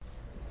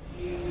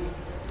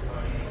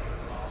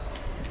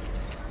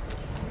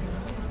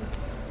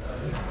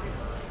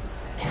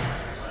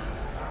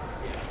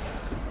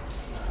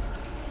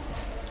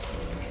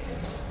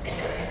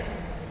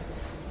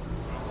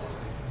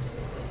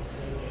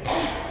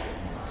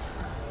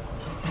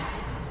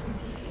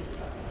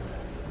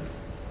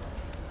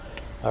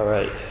All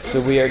right,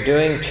 so we are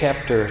doing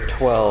chapter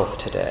 12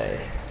 today.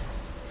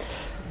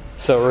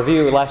 So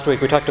review, last week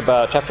we talked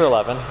about chapter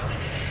 11,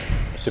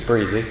 super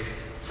easy,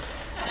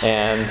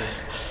 and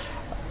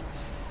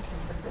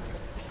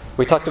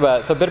we talked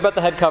about, so a bit about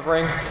the head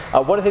covering.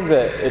 One of the things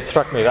that it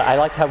struck me, that I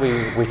liked how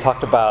we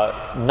talked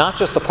about not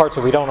just the parts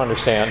that we don't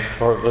understand,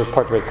 or those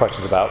parts we have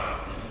questions about,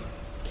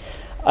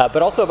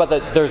 but also about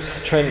that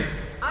there's I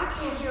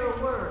can't hear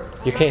a word.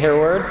 You can't hear a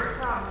word?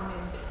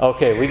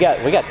 Okay, we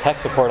got tech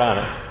support on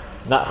it.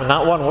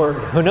 Not one word.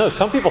 Who knows?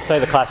 Some people say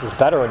the class is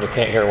better when you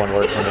can't hear one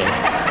word from me.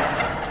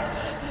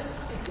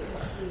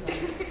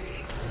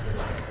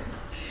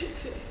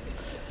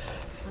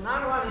 And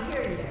I want to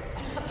hear you.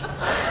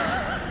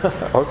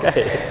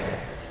 Okay.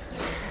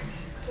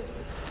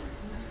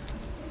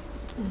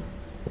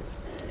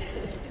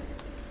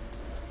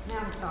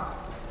 Now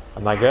talk.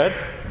 Am I good?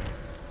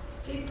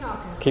 Keep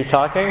talking. Keep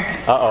talking?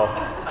 Uh-oh.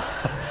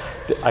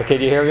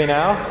 Can you hear me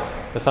now?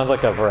 This sounds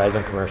like a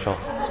Verizon commercial.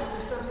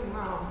 There's something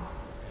wrong.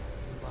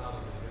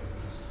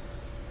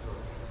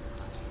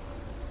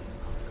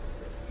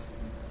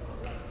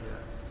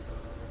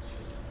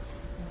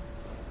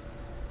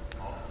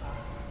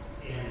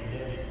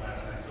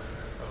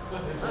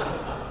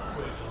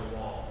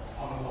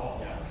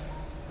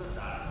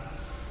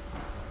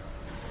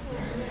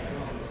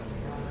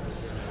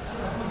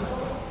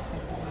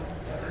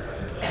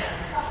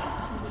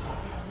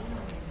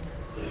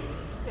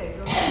 Okay,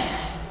 go ahead.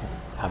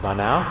 How about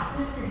now?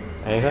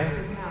 Anything?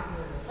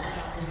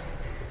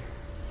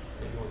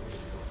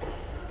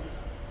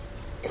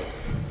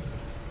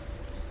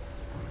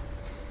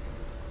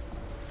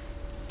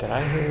 Did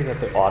I hear that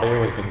the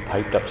audio was being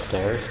piped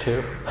upstairs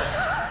too?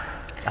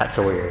 That's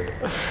weird.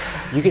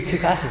 You get two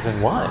classes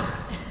in one. Are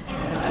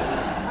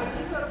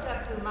you hooked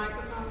up to the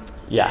microphone?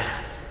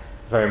 Yes,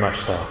 very much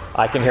so.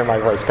 I can hear my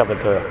voice coming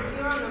through. If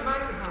you're on the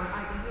microphone,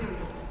 I can hear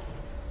you.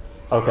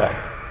 Okay.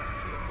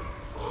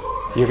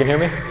 You can hear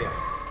me? Yeah.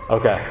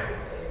 Okay.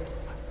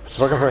 It's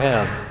working for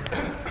him.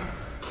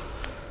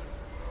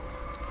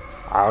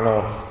 I don't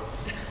know.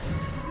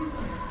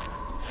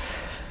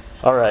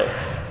 All right.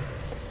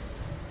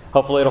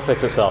 Hopefully it'll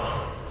fix itself.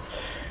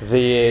 So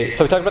we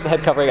talked about the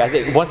head covering. I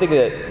think one thing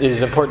that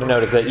is important to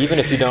note is that even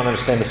if you don't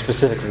understand the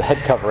specifics of the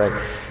head covering,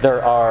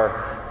 there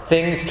are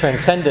things,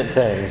 transcendent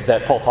things,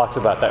 that Paul talks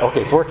about that,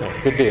 okay, it's working,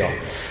 good deal.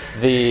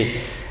 The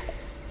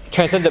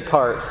transcendent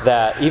parts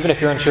that, even if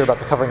you're unsure about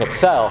the covering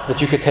itself,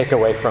 that you could take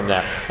away from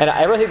there. And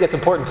I really think that's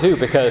important too,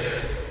 because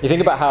you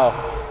think about how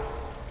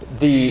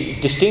the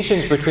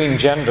distinctions between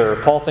gender,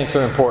 Paul thinks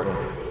are important.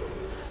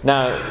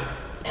 Now,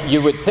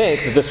 you would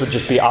think that this would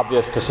just be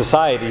obvious to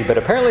society, but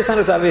apparently it's not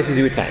as obvious as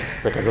you would think,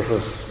 because this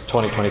is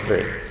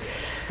 2023.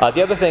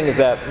 The other thing is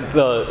that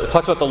it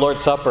talks about the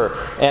Lord's Supper,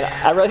 and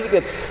I really think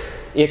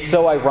it's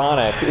so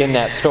ironic in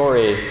that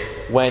story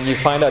when you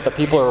find out that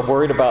people are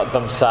worried about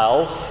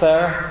themselves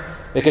there,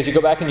 because you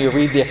go back and you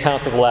read the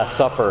account of the Last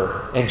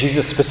Supper, and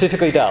Jesus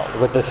specifically dealt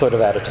with this sort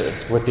of attitude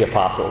with the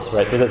apostles,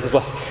 right? So this is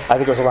what I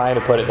think it was Ryan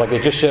to put it. It's like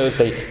it just shows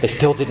they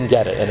still didn't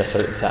get it in a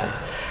certain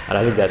sense, and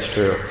I think that's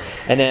true.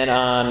 And then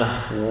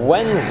on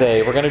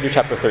Wednesday, we're going to do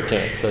chapter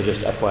 13, so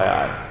just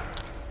FYI.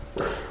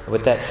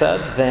 With that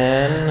said,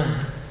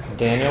 then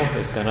Daniel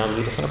is going to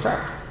lead us in a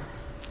prayer.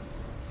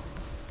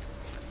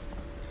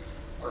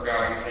 Our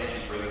God, we thank you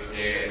for this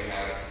day that we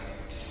have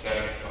to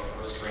study from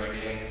 1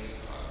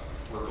 Corinthians.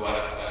 We're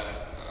blessed that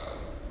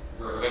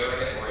we're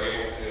literate and we're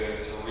able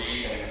to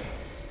read and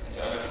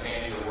to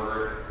understand your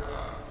word.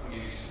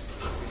 Please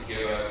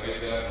give us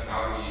wisdom and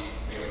how we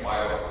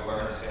apply what we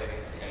learned today,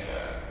 and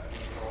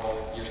give us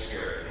all your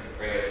spirit. We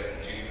pray this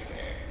in Jesus'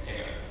 name.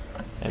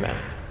 Amen. Amen.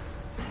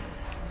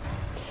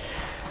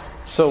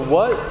 So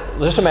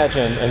just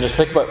imagine and just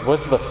think about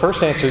what's the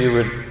first answer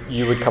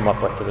you would come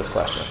up with to this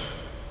question.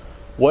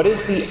 What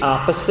is the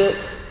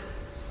opposite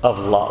of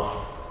love?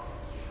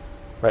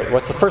 Right?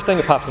 What's the first thing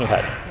that pops in your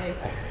head?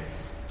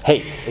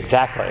 Hate,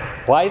 exactly.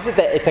 Why is it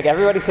that it's like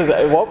everybody says,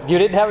 well, you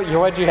didn't have it,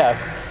 what did you have?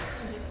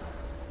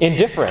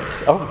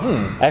 Indifference.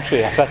 Oh,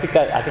 actually, so I think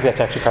that's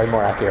actually probably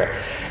more accurate.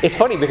 It's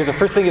funny because the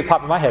first thing that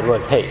popped in my head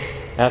was hate.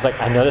 And I was like,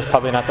 I know that's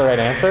probably not the right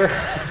answer,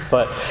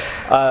 but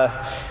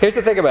here's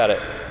the thing about it.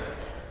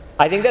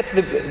 I think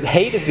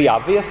hate is the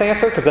obvious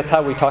answer because that's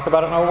how we talk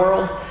about it in our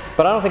world,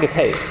 but I don't think it's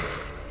hate.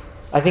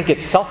 I think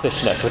it's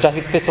selfishness, which I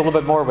think fits a little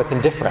bit more with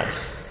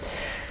indifference.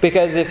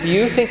 Because if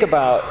you think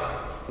about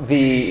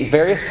the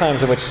various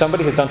times in which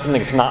somebody has done something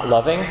that's not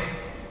loving,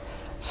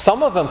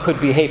 some of them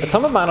could be hate, but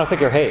some of them I don't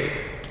think are hate.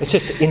 It's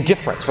just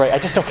indifference, right? I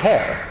just don't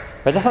care.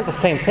 Right? That's not the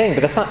same thing,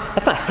 but that's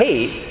not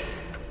hate.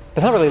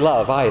 It's not really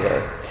love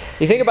either.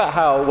 You think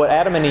about what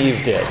Adam and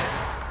Eve did.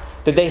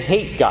 Did they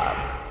hate God?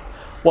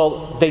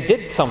 Well, they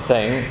did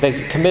something,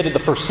 they committed the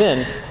first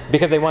sin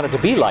because they wanted to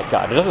be like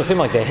God. It doesn't seem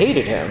like they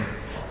hated him,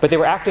 but they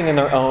were acting in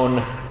their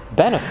own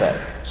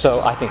benefit.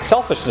 So I think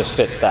selfishness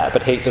fits that,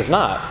 but hate does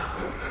not.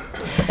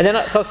 And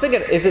then, so I was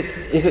thinking, is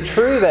it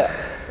true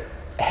that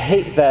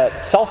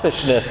that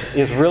selfishness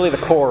is really the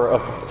core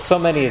of so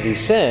many of these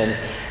sins?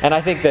 And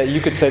I think that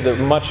you could say that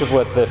much of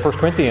what the 1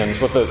 Corinthians,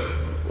 what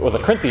the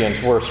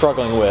Corinthians were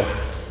struggling with,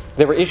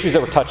 there were issues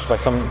that were touched by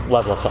some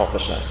level of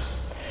selfishness.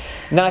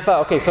 And then I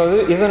thought, okay, so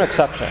there is an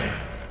exception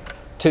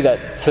to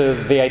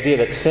the idea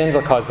that sins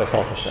are caused by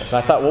selfishness.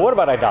 And I thought, well, what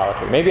about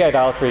idolatry? Maybe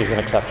idolatry is an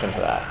exception to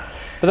that.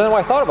 But then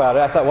when I thought about it,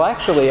 I thought, well,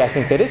 actually, I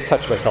think that is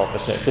touched by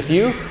selfishness. If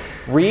you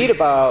read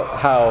about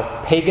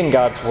how pagan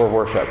gods were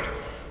worshipped,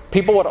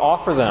 people would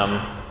offer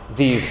them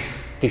these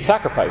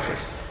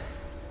sacrifices,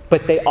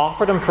 but they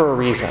offered them for a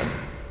reason.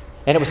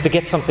 And it was to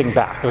get something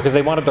back, because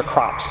they wanted their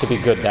crops to be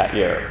good that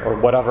year, or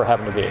whatever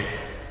happened to be.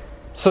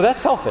 So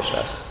that's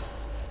selfishness.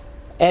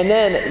 And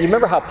then, you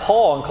remember how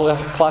Paul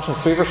in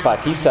Colossians 3, verse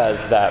 5, he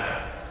says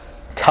that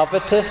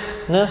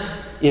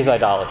covetousness is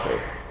idolatry.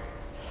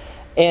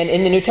 And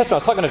in the New Testament, I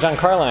was talking to John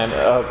Carline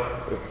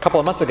a couple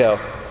of months ago,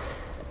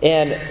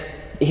 and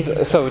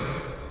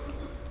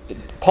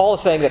Paul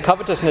is saying that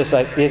covetousness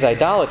is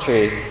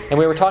idolatry, and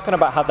we were talking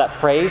about how that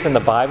phrase in the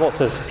Bible, it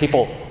says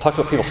talks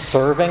about people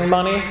serving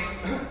money.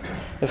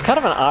 It's kind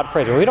of an odd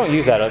phrase. We don't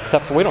use that,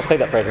 except for we don't say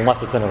that phrase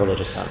unless it's in a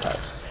religious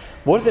context.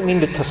 What does it mean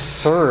to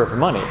serve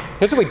money?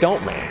 Here's what we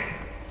don't mean.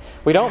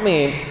 We don't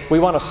mean we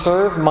want to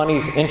serve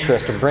money's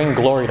interest or bring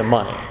glory to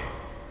money.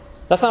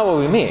 That's not what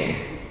we mean.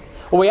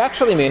 What we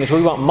actually mean is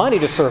we want money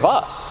to serve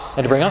us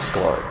and to bring us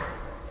glory.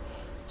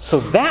 So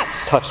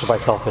that's touched by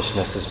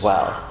selfishness as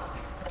well.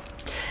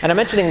 And I'm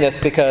mentioning this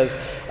because,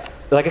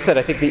 like I said,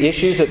 I think the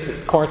issues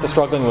that Corinth is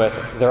struggling with,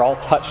 they're all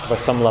touched by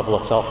some level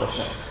of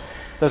selfishness.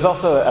 There's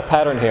also a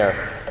pattern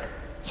here.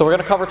 So we're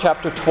going to cover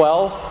chapter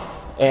 12.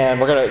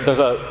 And there's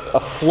a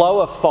flow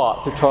of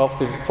thought through 12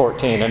 through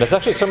 14. And it's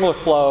actually a similar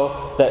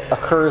flow that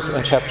occurs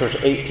in chapters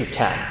 8 through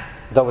 10,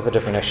 though with a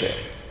different issue.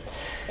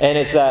 And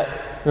it's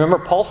that, remember,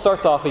 Paul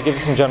starts off, he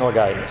gives some general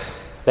guidance.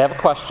 They have a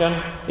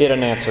question, he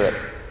didn't answer it.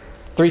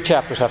 3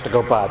 chapters have to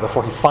go by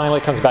before he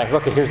finally comes back and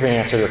says, okay, here's the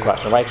answer to your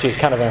question. Right? He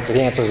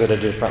answers it at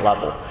a different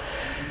level.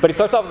 But he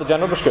starts off with a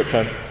general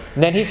description,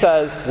 and then he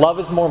says, love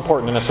is more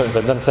important in a certain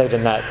sense. He doesn't say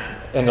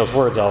it in those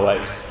words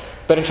always.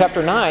 But in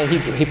chapter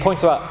 9, he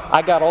points out,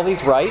 I got all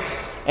these rights,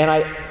 and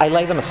I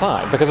lay them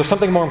aside, because there's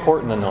something more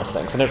important than those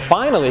things. And then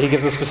finally, he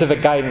gives us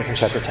specific guidance in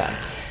chapter 10.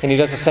 And he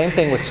does the same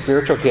thing with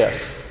spiritual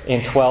gifts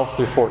in 12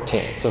 through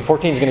 14. So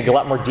 14 is going to get a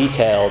lot more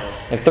detailed.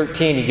 In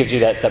 13, he gives you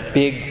that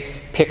big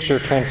picture,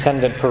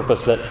 transcendent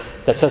purpose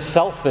that says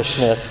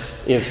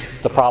selfishness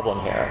is the problem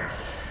here.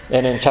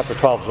 And in chapter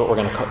 12 is what we're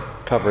going to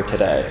cover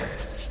today.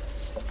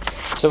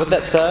 So with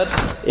that said,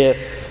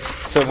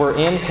 So we're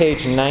in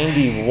page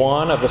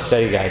 91 of the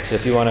study guide. So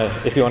if you want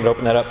to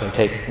open that up and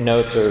take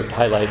notes or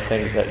highlight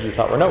things that you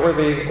thought were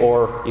noteworthy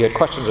or you had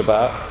questions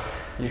about,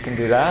 you can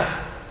do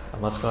that.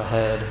 And let's go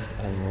ahead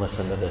and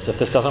listen to this. If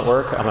this doesn't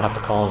work, I'm going to have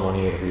to call on one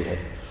of you to read it.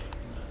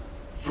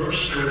 1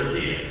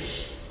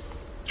 Corinthians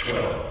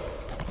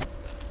 12.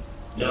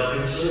 Now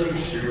concerning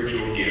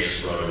spiritual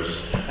gifts,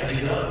 brothers, I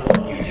do not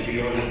want you to be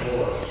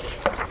uninformed.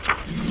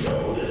 You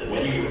know that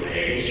when you were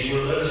pagans, you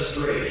were led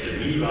astray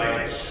to new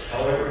idols,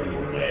 however you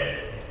were led.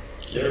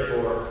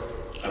 Therefore,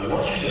 I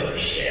want you to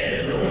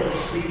understand that no one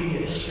speaking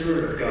in the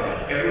Spirit of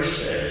God ever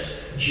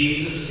says,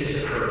 Jesus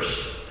is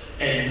accursed,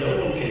 and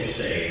no one can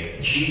say,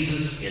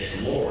 Jesus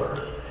is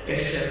Lord,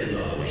 except in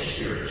the Holy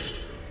Spirit.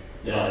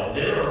 Now,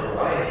 there are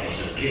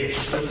varieties of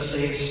gifts, but the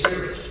same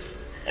Spirit.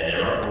 And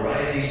there are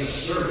varieties of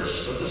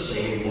service, but the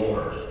same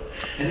Lord.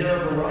 And there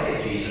are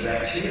varieties of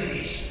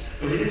activities,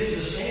 but it is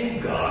the same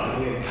God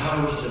who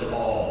empowers them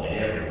all in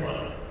everyone.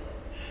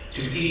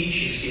 To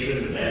each is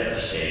given the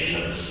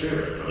manifestation of the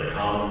Spirit for the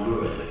common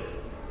good.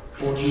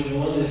 For to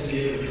one is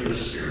given through the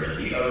Spirit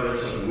the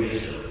utterance of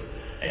wisdom,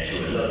 and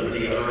to another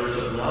the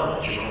utterance of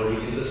knowledge according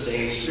to the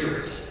same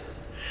Spirit.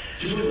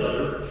 To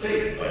another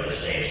faith by the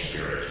same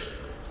Spirit.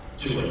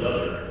 To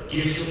another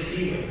gifts of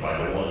healing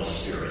by the one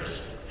Spirit.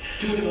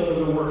 To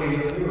another the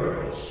working of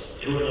miracles.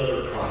 To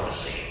another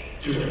prophecy.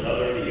 To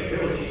another the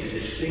ability to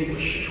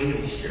distinguish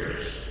between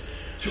spirits.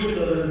 To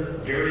another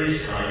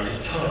various kinds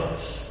of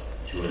tongues.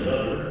 To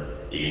another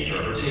the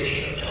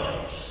interpretation of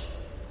tongues.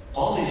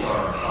 All these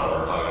are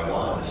empowered by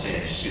one and the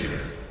same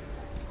Spirit,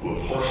 who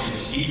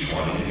apportions each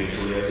one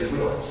individually as he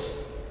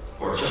wills.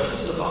 For just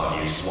as the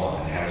body is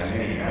one and has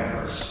many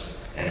members,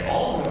 and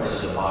all members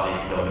of the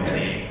body, though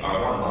many,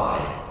 are one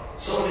body,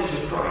 so it is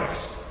with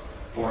Christ.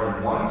 For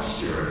in one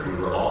Spirit we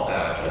were all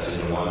baptized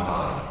into one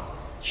body,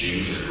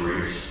 Jews or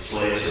Greeks,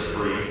 slaves or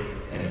free,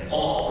 and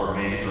all were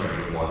made to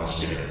drink of one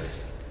Spirit.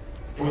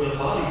 For the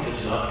body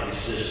does not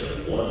consist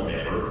of one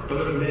member, but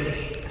of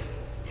many.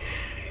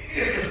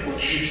 If the foot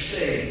should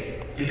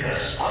say,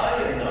 because I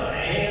am not a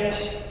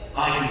hand,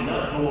 I do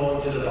not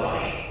belong to the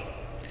body,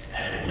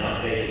 that would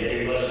not make it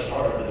any less a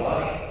part of the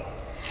body.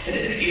 And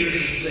if the ear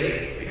should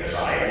say, because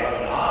I am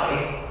not an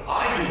eye,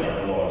 I do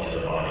not belong to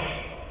the body,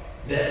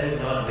 that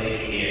would not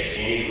make it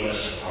any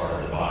less a part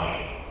of the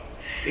body.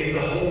 If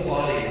the whole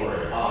body were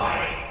an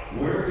eye,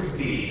 where would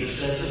be the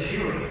sense of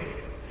hearing?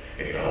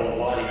 If the whole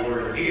body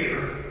were an ear,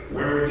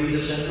 where would be the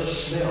sense of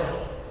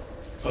smell?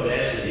 But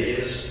as it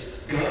is,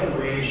 God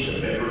arranged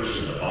the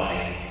members in the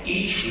body,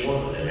 each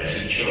one of them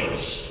as he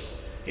chose.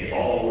 If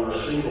all were a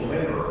single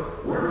member,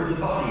 where would the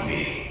body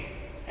be?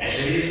 As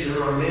it is,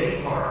 there are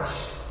many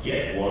parts,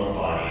 yet one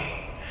body.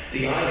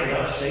 The eye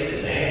cannot say to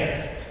the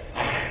hand,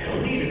 I have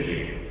no need of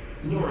you,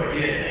 nor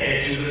again the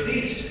head to the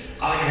feet,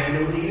 I have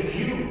no need of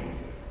you.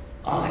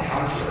 On the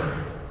contrary,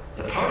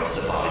 the parts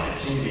of the body that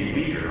seem to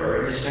be weaker are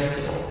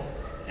indispensable,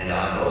 and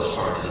on those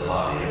parts of the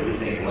body that we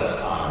think less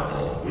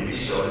honorable, we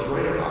bestow the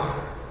greater honor.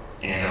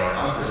 And our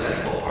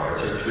unpresentable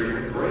parts are treated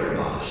with greater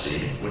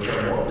modesty, which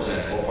our more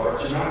presentable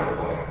parts do not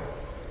require.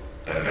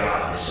 But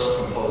God has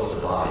so composed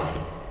the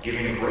body,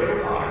 giving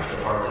greater honor to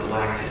the part that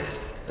lacked it,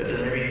 that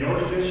there may be no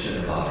division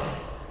in the body,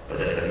 but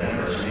that the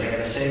members may have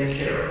the same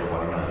care for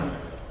one another.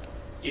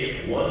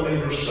 If one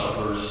member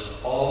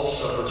suffers, all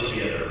suffer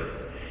together.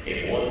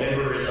 If one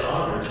member is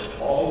honored,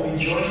 all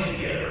rejoice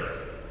together.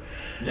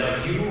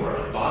 Now you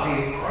are the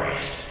body of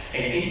Christ,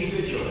 and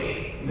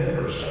individually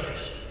members of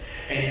it.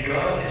 And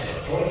God has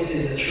appointed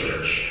in the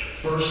church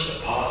first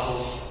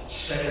apostles,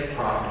 second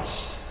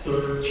prophets,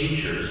 third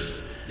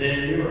teachers,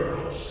 then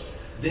miracles,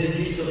 then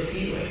gifts of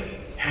healing,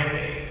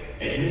 helping,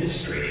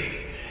 administrating,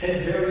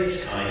 and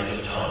various kinds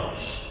of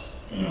tongues.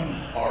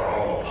 Are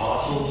all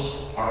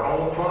apostles? Are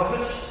all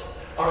prophets?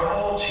 Are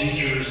all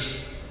teachers?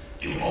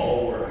 Do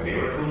all work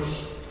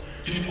miracles?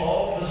 Do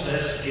all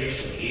possess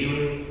gifts of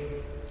healing?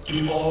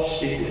 Do all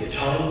speak with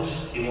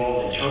tongues? Do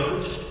all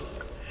interpret?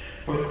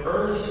 But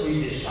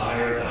earnestly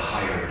desire the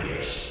higher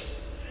gifts,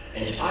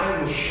 and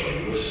I will show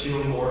you a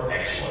still more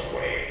excellent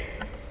way.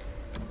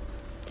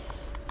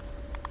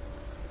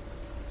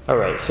 All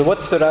right, so what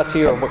stood out to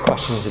you, or what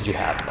questions did you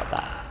have about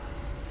that?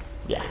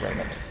 Yeah,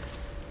 Raymond.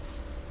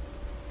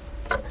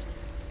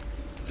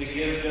 The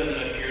gift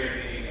doesn't appear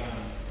to be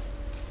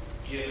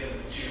given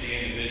to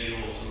the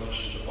individual so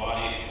much as the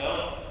body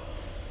itself.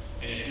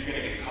 And if you're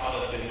going to get caught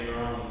up in your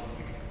own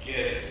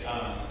gift,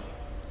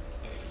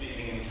 like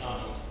speaking in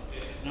tongues,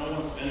 if no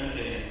one's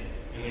benefiting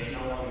and there's no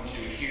one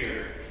to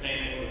hear,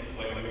 same thing with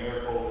like a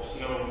miracle, there's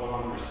no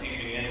one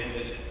receiving any of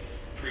it,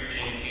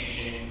 preaching,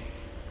 teaching,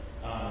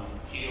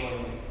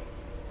 healing.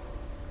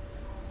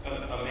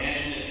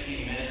 Imagine if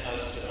he meant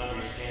us to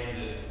understand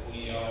that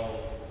we all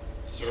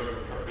serve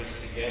a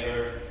purpose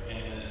together, and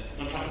that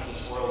sometimes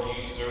this world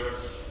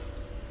usurps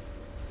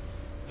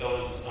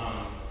those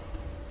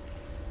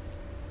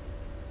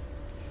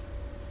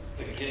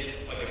the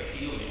gifts like of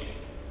healing.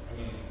 I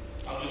mean,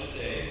 I'll just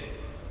say,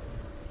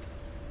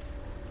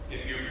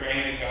 if you're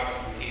praying to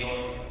God for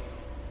healing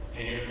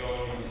and you're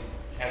going and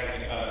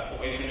having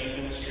poison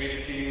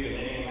administrated to you in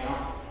any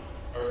amount,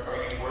 or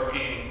are you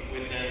working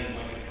within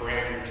like the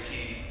parameters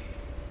He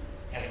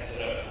had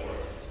set up for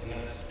us? And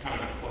that's kind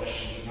of a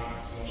question,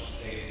 not so much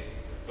stated,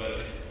 but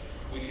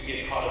we could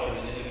get caught up in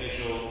an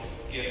individual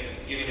gift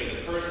that's given to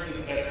the person,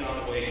 but that's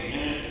not the way He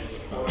meant it. It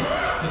was a corporate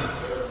gift that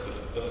serves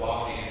the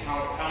body. And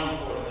how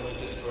important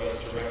is it for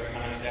us to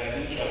recognize that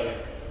in each other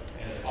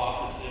as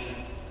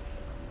offices,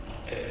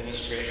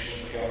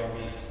 administrations,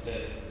 governments,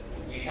 that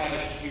we have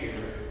it here.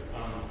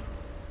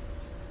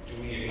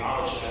 Do we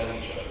acknowledge that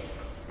in each other?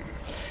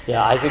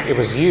 Yeah, I think it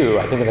was you,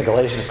 I think in the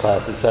Galatians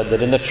class, that said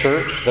that in the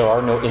church there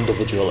are no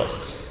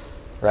individualists,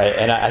 right?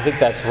 And I think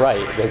that's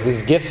right. Like,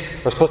 these gifts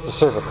are supposed to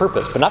serve a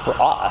purpose, but not for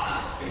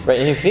us, right?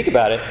 And if you think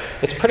about it,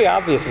 it's pretty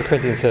obvious the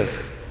Corinthians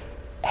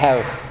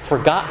have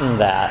forgotten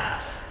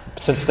that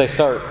since they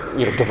start,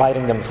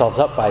 dividing themselves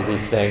up by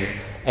these things.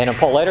 And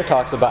Paul later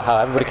talks about how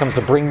everybody comes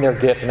to bring their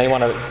gifts and they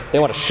want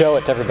to show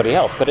it to everybody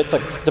else. But it's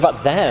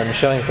about them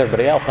showing it to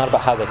everybody else, not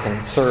about how they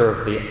can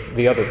serve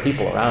the other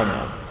people around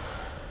them.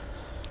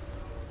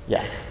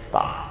 Yes,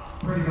 Bob.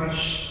 Pretty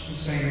much the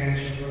same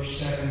answer, verse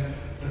 7,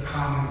 the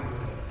common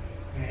good.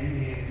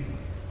 And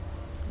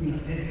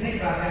didn't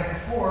think about that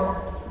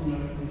before,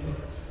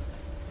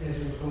 as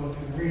we was going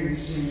through the reading,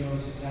 seeing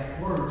those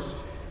exact words.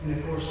 And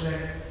of course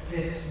that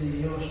fits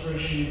the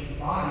illustration of the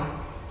body.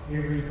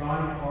 Every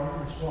body part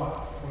is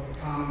what? For the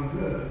common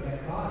good of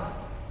that body.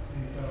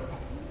 And so,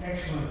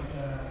 excellent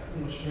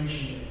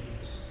illustration that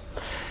it is.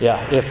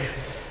 Yeah, if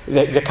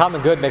the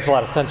common good makes a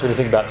lot of sense when you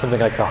think about something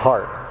like the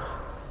heart.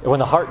 When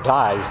the heart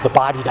dies, the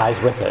body dies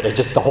with it.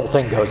 The whole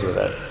thing goes with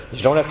it.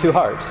 You don't have two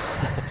hearts.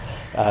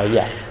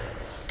 Yes.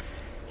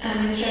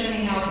 It struck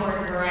me how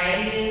important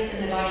variety is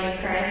in the body of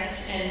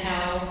Christ, and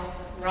how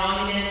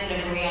wrong it is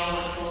whenever we all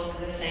want to look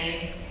the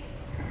same.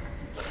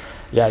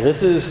 Yeah,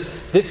 this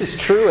is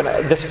true,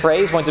 and this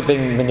phrase winds up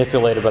being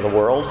manipulated by the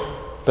world,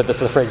 but this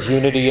is the phrase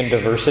unity and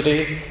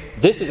diversity.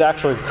 This is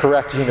actually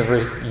correct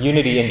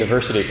unity and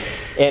diversity.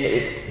 And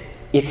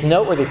it's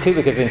noteworthy too,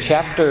 because in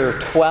chapter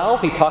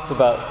 12 he talks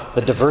about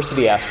the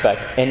diversity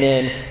aspect, and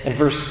then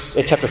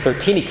in chapter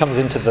 13 he comes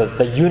into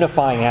the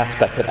unifying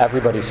aspect that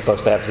everybody's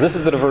supposed to have. So this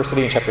is the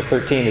diversity, and chapter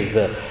 13 is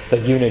the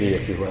unity,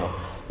 if you will.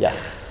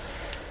 Yes?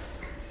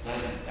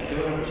 I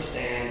don't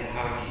understand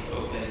how he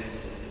opens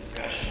this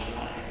discussion. I'm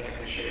not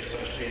exactly sure,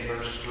 especially in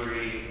verse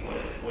 3,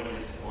 what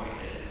his point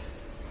is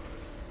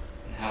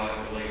and how it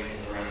relates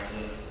to the rest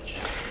of the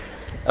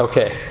chapter.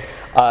 Okay.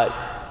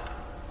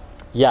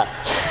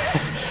 Yes.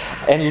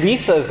 And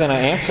Lisa is going to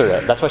answer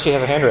it. That's why she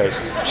has her hand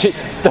raised.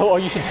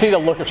 You should see the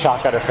look of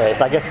shock on her face.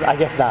 I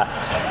guess not.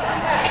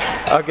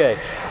 Okay.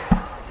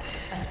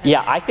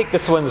 Yeah, I think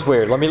this one's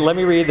weird. Let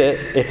me read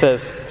it. It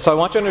says, "So I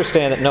want you to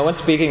understand that no one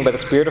speaking by the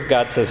Spirit of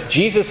God says,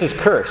 'Jesus is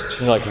cursed.'"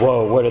 And you're like,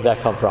 whoa, where did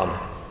that come from?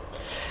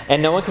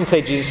 "And no one can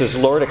say Jesus is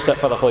Lord except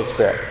for the Holy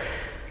Spirit."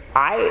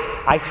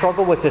 I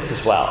struggle with this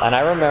as well. And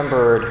I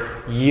remembered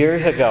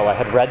years ago I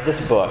had read this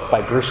book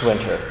by Bruce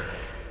Winter.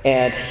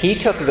 And he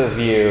took the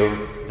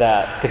view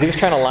that, because he was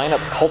trying to line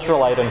up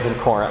cultural items in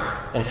Corinth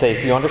and say,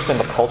 if you understand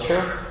the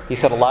culture, he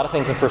said a lot of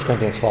things in 1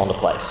 Corinthians fall into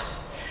place.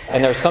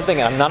 And there's something,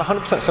 and I'm not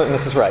 100% certain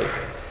this is right,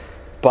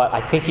 but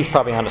I think he's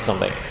probably onto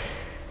something.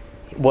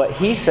 What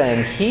he's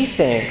saying, he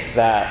thinks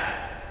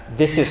that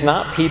this is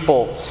not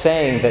people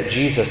saying that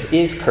Jesus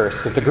is cursed,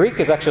 because the Greek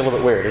is actually a little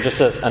bit weird. It just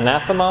says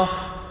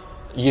anathema,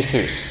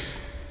 Jesus.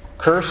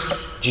 Cursed,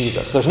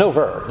 Jesus. There's no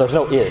verb. There's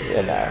no is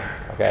in there.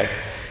 Okay?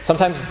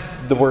 Sometimes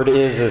the word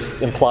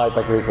is implied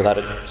by Greek without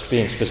it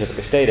being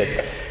specifically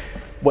stated.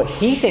 What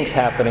he thinks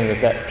happening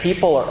is that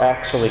people are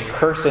actually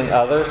cursing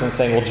others and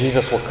saying, well,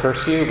 Jesus will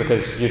curse you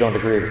because you don't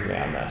agree with me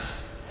on this.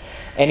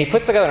 And he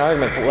puts together an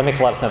argument that makes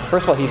a lot of sense.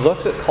 First of all, he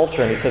looks at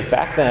culture and he says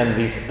back then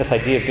this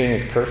idea of doing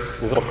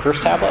these little curse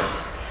tablets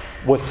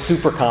was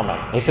super common.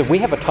 And he said, we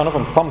have a ton of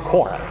them from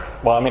Corinth.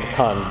 Well, I mean a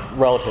ton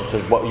relative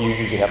to what you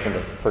usually have from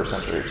the first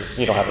century.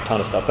 You don't have a ton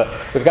of stuff, but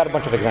we've got a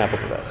bunch of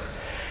examples of this.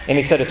 And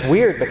he said it's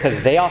weird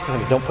because they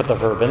oftentimes don't put the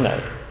verb in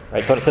there.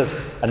 Right? So it says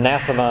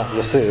anathema,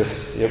 Jesus,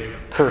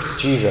 curse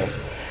Jesus.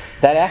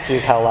 That actually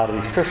is how a lot of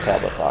these curse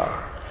tablets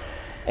are.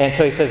 And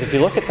so he says, if you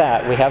look at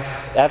that, we have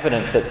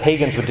evidence that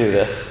pagans would do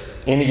this,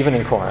 even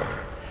in Corinth.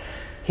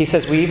 He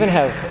says we even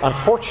have,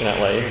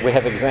 unfortunately, we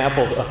have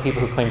examples of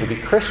people who claim to be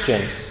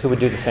Christians who would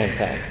do the same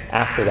thing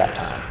after that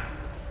time.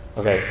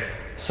 Okay?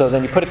 So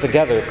then you put it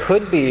together, it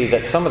could be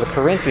that some of the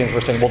Corinthians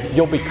were saying, well,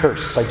 you'll be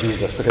cursed by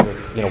Jesus because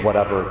of,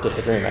 whatever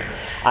disagreement.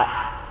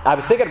 I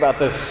was thinking about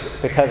this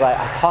because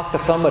I talked to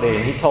somebody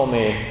and he told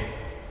me,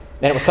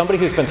 and it was somebody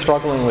who's been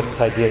struggling with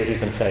this idea that he's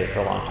been saved for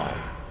a long time.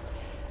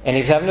 And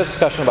he was having a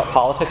discussion about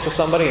politics with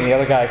somebody, and the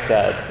other guy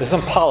said, this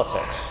isn't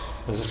politics,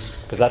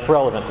 because that's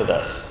relevant to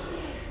this.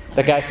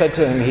 The guy said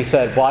to him, he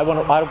said, well, I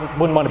wouldn't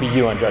want to be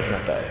you on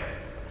Judgment Day.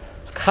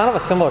 It's kind of a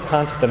similar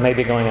concept that may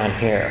be going on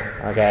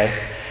here,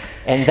 okay?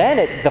 And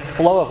then the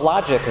flow of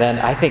logic then,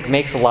 I think,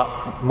 makes a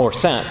lot more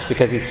sense,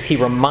 because he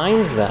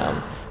reminds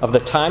them of the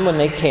time when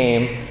they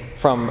came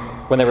from,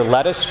 when they were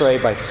led astray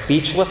by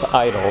speechless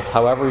idols,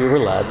 however you were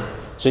led.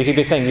 So you could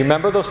be saying, you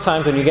remember those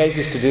times when you guys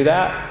used to do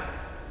that?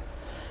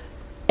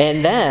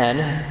 And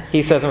then,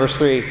 he says in verse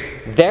 3,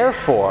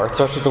 therefore, it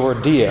starts with the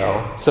word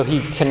dio, so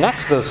he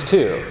connects those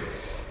two.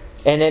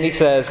 And then he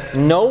says,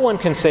 no one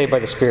can say by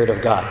the Spirit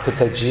of God, could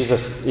say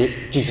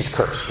Jesus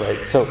cursed,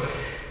 right? So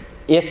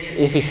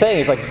if he's saying,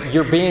 he's like,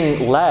 you're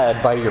being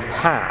led by your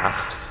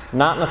past,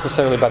 not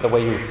necessarily by the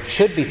way you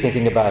should be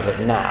thinking about it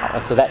now.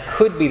 And so that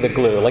could be the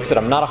glue. Like I said,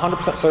 I'm not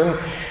 100% certain,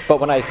 but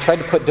when I tried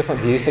to put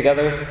different views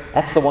together,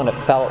 that's the one that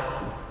felt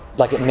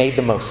like it made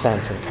the most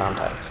sense in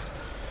context.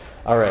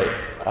 All right.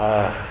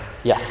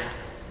 Yes?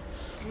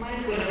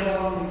 Mine's going to go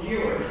along with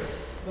yours,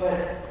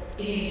 but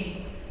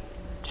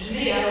to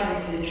me, I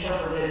always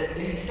interpret it,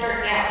 he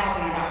starts out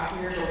talking about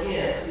spiritual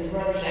gifts, and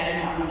brothers I do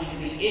not want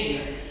you to be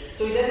ignorant.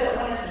 So he doesn't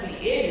want us to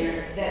be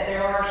ignorant that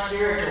there are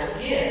spiritual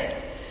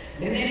gifts.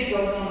 And then he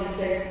goes on to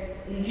say,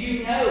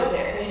 you know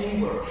that when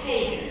you were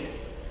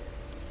pagans,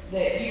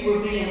 that you were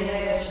being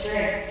led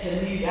astray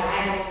to new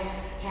idols,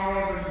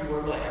 however you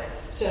were led.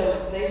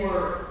 So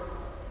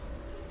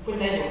when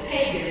they were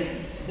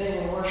pagans, they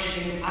were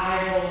worshiping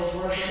idols,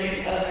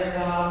 worshiping other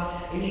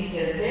gods. And he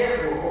said,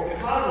 therefore, or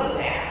because of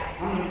that,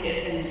 I'm going to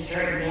get things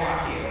straightened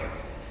out here.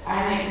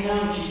 I make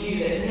known to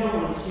you that no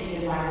one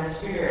speaking by the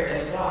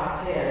Spirit of God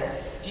says,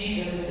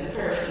 Jesus is the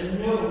cursed, and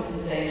no one can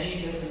say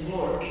Jesus is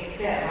Lord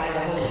except by the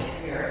Holy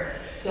Spirit.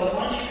 So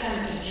once you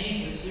come to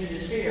Jesus through the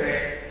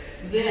Spirit,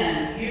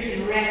 then you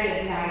can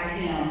recognize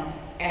him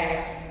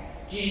as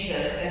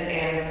Jesus and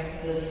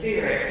as the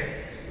Spirit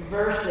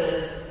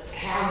versus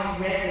how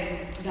you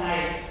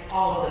recognize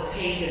all of the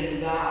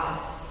pagan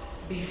gods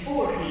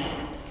before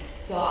him.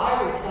 So I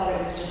always thought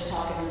it was just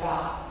talking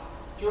about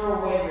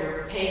throw away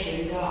your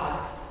pagan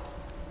gods,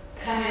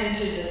 come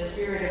into the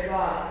Spirit of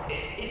God.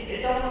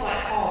 It's almost like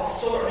Paul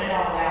sorting it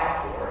all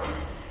out for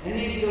him. And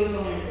then he goes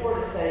on in 4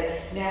 to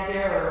say, now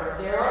there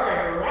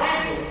are a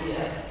variety of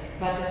gifts,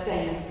 but the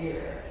same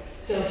Spirit.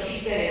 So he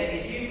said,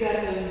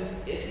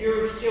 if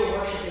you're still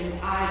worshiping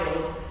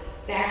idols,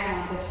 that's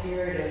not the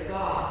Spirit of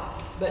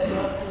God. But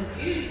don't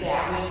confuse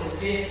that with the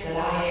gifts that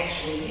I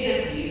actually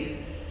give you.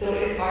 So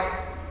it's like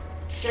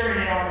stirring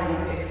it all in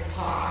a mixed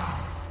pot,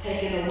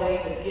 taking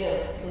away the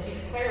gifts. So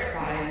he's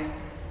clarifying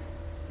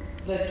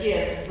the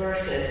gifts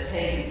versus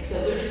pagans.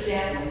 So there's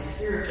definitely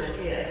spiritual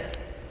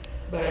gifts,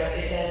 but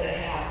it doesn't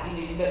have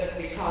any, but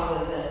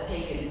because of the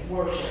pagan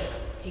worship,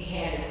 he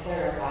had to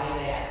clarify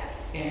that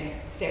and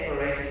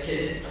separate the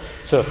two.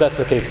 So if that's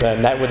the case,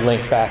 then that would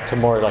link back to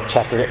more like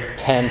chapter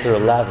 10 through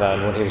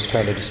 11 when he was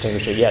trying to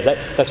distinguish it. Yeah,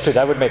 that's true.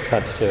 That would make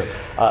sense too.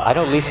 I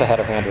know Lisa had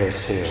her hand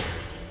raised too.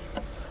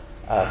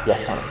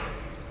 Yes, Tony.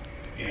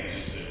 Yeah,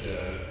 just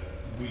that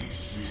we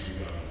just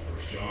recently got to 1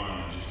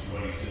 John and just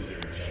what he said there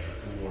in chapter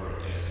 4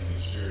 of testing the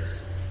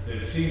spirits, that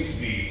it seems to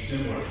be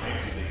similar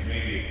types of things.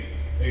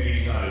 Maybe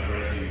he's not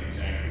addressing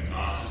exactly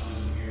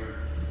Gnosticism here,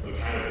 but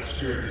kind of the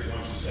Spirit just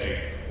wants to say,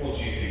 well,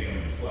 Jesus didn't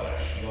come in the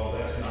flesh. Well,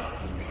 that's not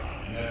from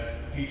God. And that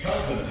he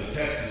tells them to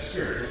test the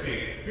spirits.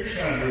 Okay, here's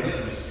kind of your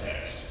litmus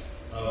test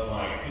of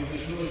like, is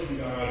this really from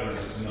God or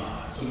is this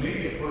not? So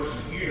maybe a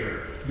person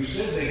here who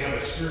says they have a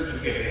spiritual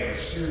gift, they have a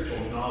spiritual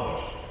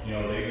knowledge,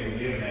 they've been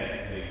given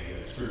that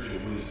spiritual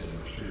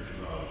wisdom or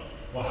spiritual knowledge.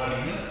 Well, how do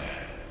you know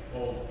that?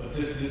 Well, but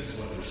this is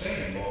what they're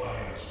saying. Well, I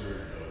have a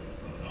spirit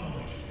of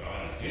knowledge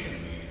God has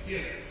given me his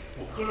gift.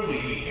 Well, clearly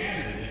he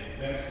has it.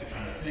 That's the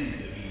kind of things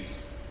that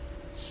he's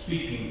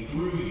speaking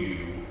through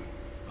you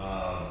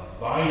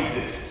by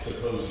this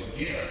supposed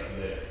gift,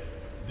 that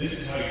this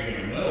is how you're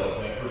going to know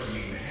if that person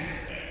even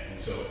has that. And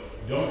so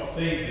don't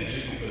think that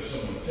just because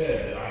someone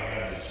says that I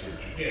have this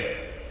spiritual gift,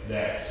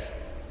 that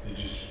it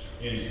just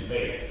ends the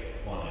debate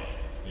on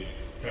it. It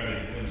kind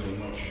of depends on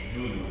what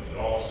you're doing with it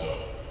also.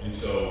 And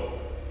so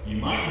you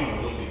might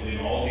want to look at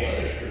then all the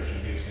other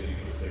spiritual gifts that he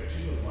puts there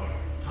too, of like,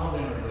 how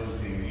then are those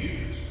being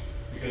used?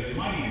 Because it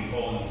might even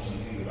fall into some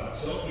things about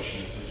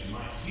selfishness that you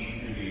might see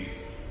through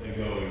these that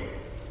go,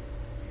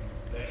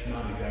 that's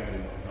not exactly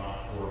what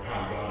God, or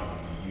how God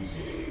would be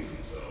using these.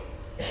 And so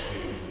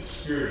if the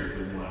Spirit is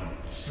the one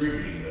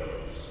distributing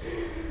those,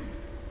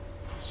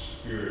 the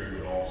Spirit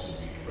would also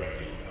be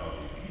directing how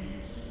they be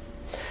used.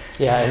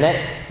 Yeah, and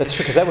that's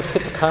true, because that would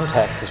fit the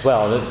context as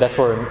well. And that's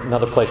where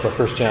another place where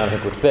 1 John I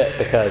think would fit,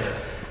 because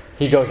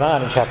he goes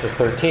on in chapter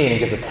 13 and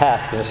gives a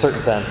test in a certain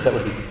sense that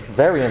would be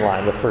very in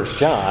line with 1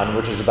 John,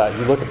 which is about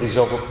you look at this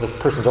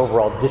person's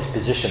overall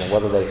disposition and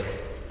whether they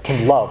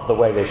can love the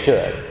way they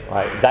should.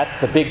 Right? That's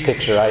the big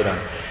picture item.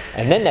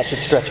 And then that should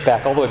stretch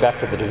back all the way back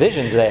to the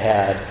divisions they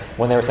had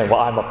when they were saying, well,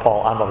 I'm of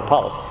Paul, I'm of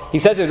Apollos. He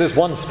says there's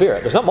one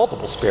Spirit. There's not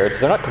multiple spirits.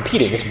 They're not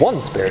competing. It's one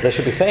Spirit. They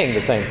should be saying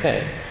the same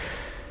thing.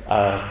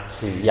 Let's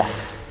see.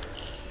 Yes?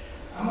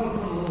 I'm going to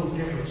put a little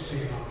different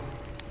spin on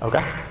it.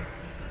 Okay.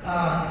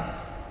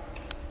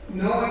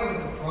 Knowing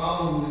that the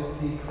problem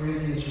that the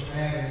Corinthians are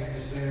having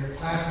is they're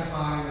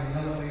classifying and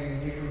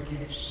elevating different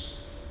gifts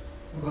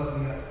above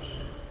the others.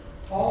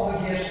 All the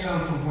gifts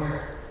come from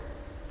where?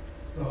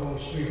 The Holy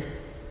Spirit.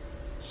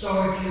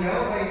 So if you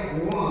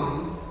elevate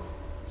one,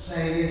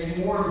 saying it's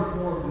more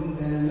important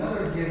than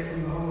another gift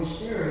from the Holy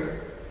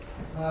Spirit,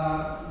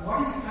 what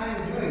are you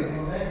kind of doing?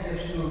 Well, that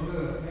gift's no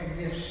good. That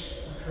gift's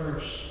a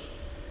curse.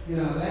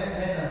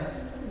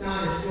 That's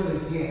not as good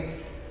a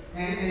gift.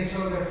 And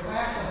so they're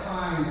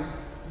classifying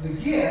the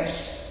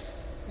gifts,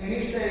 and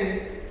he's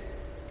saying,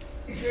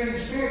 if you're in the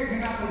Spirit, you're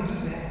not going to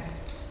do that.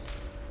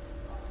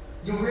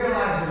 You'll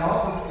realize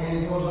that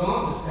and he goes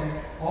on to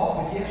say,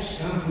 all the gifts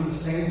come from the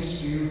same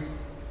Spirit,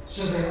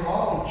 so they're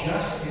all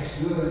just as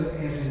good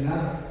as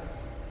another.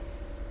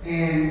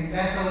 And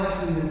that's a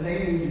lesson that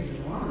they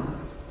needed to learn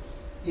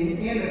in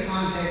the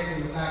context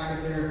of the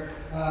fact that they're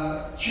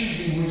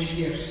choosing which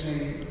gifts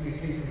they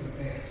think are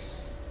the best.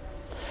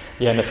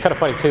 Yeah, and it's kind of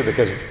funny too,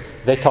 because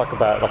they talk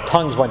about,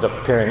 tongues winds up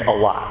appearing a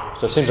lot.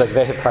 So it seems like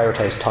they have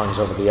prioritized tongues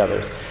over the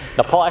others.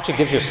 Now, Paul actually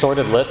gives you a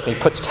sorted list, and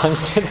he puts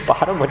tongues to the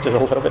bottom, which is a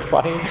little bit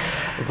funny.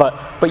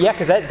 But yeah,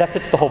 because that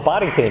fits the whole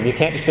body theme. You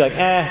can't just be like,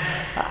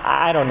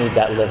 I don't need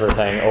that liver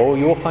thing. Oh,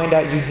 you will find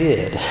out you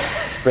did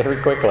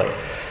very quickly.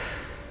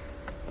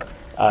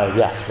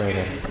 Yes,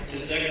 Raina. To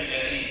second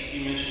that,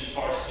 he mentioned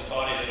parts of the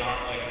body that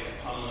aren't like as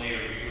comely or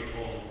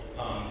beautiful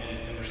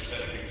in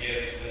respect to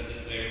gifts, as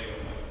if they were,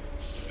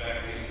 just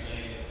back what he was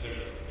saying, that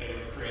they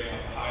were creating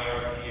like a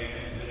hierarchy of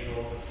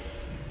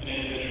an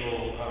individual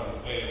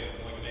way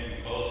of like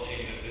maybe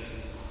boasting that this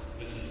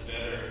is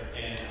better.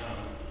 And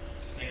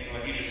just thinking,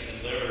 like you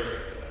just said, liver,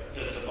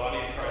 does the body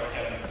of Christ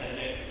have an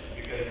appendix?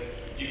 Because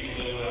you can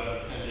live without an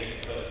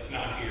appendix, but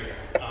not here.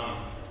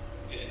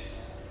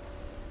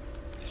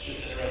 It's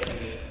just interesting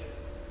that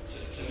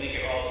to make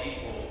it all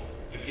equal,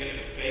 the gift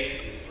of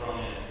faith is thrown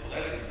in. Well,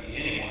 that would be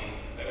anyone.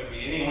 That would be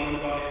anyone in the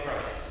body of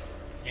Christ.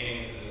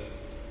 Meaning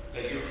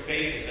that your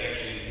faith is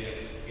actually a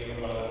gift. It's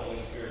given by the Holy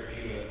Spirit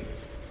for you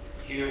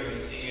to hear and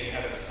see and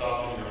have it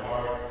soften your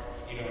heart.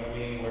 You know what I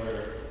mean?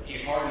 Where he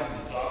hardens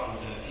and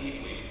softens as he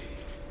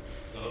pleases.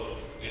 So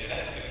if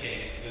that's the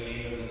case, then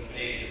even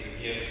faith is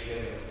a gift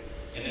given.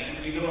 And that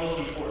would be the most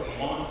important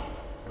one,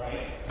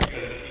 right?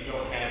 Because if you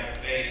don't have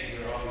faith,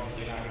 you're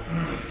obviously not going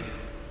to be gifted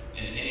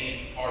in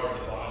any part of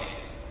the body.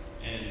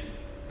 And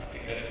I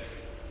think that's,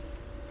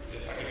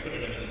 if I could put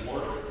it in an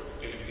order,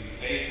 it would be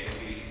faith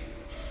would be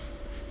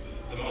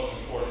the most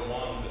important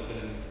one, but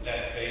then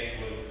that faith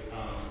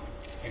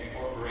would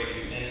incorporate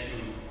you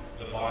into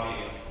the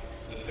body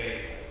of the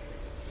faith.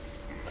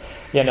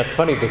 Yeah, and it's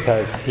funny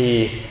because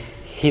he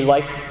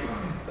likes.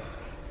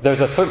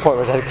 There's a certain point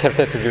which I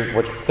think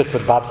which fits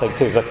with Bob's saying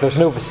too. Is like there's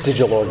no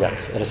vestigial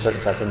organs in a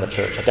certain sense in the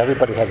church. Like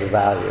everybody has a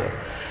value,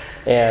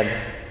 and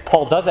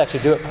Paul does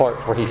actually do it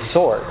part where he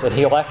sorts, and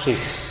he'll actually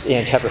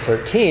in chapter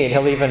 13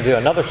 he'll even do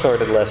another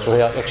sorted list where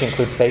he'll actually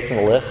include faith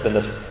in the list, and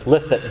this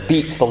list that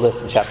beats the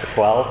list in chapter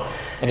 12,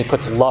 and he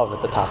puts love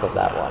at the top of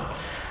that one.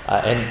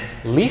 And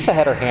Lisa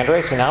had her hand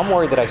raised, and now I'm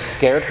worried that I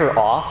scared her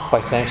off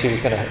by saying she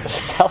was going to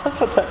tell us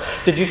what that.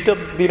 Did you still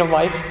need a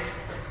mic?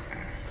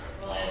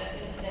 Well, I was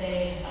going to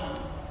say,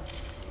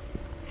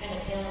 kind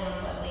of tailing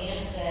on what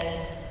Liam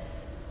said,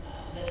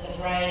 that the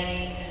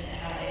variety and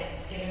how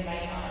it's given by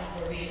God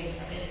for a reason,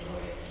 for His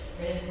glory,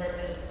 for His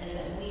purpose, and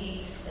that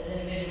we, as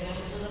individual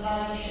members of the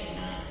body, should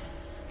not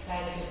try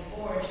to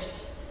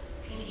force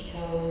pinky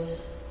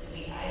toes to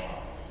be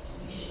eyeballs.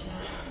 We should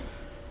not.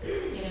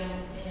 You know,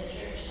 in the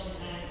church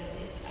sometimes, at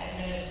least I've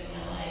noticed in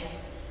my life,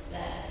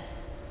 that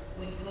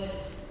we put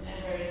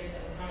members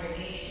of the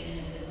congregation in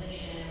a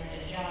position or in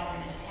a job or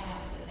in a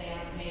task that they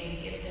aren't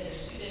maybe gifted or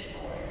suited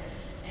for,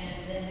 and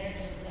then they're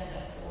just set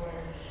up for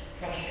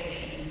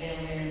frustration and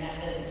failure, and that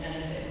doesn't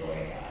benefit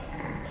glory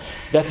God.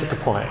 That's a good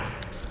point.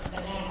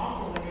 But now I'm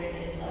also wondering,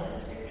 is love a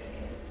spiritual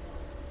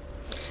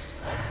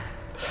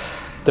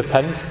gift?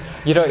 Depends.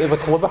 You know,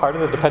 what's a little bit harder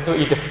is it depends what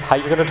how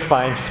you're going to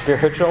define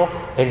spiritual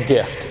and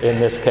gift in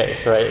this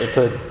case, right?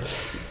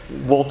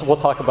 We'll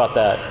talk about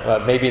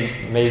that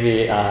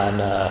maybe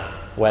on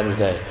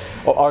Wednesday,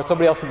 or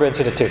somebody else can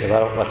mention it too, because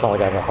that's not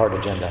like I have a hard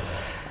agenda.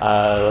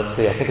 Let's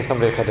see. I think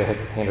somebody's had their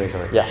hand raised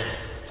over. Yes,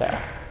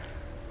 Sarah.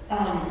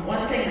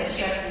 One thing that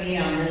struck me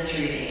on this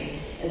reading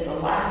is a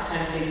lot of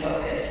times we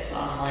focus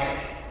on like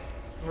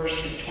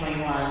verses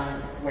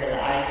 21, where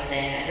the eye's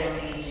saying, "I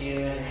don't need you,"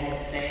 and the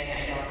head's saying,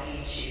 "I don't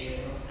need you,"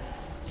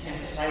 to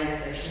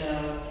emphasize there's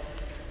no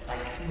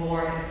like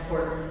more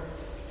important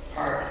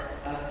part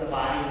of the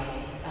body.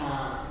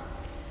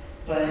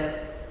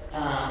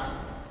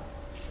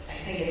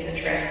 I think it's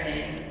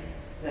interesting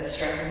that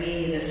struck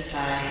me this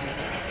time,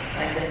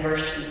 like in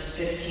verses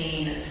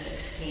 15 and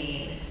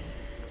 16,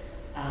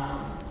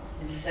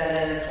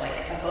 instead of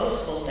like a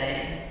boastful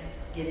thing,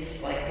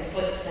 it's like the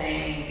foot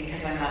saying,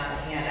 "Because I'm not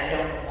the hand, I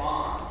don't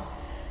belong,"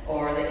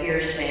 or the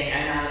ear saying,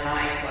 "I'm not an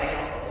eye, so I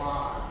don't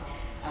belong."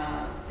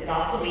 It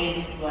also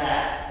means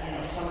that, you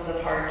know, some of the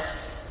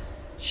parts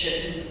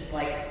shouldn't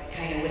like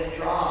kind of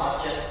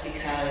withdraw just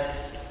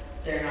because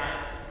they're not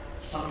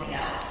something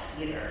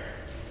else either.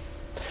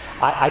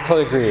 I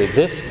totally agree.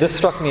 This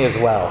struck me as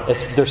well.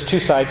 There's two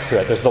sides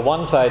to it. There's the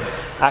one side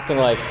acting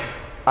like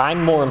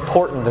I'm more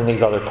important than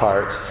these other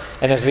parts,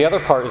 and there's the other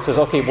part that says,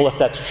 okay, well, if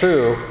that's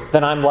true,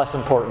 then I'm less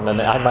important,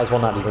 and I might as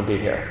well not even be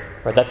here.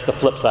 Right? That's the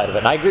flip side of it.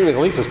 And I agree with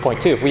Lisa's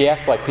point too. If we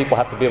act like people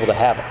have to be able to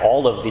have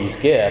all of these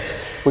gifts,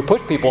 we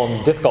push people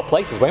in difficult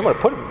places. We want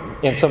to put them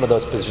in some of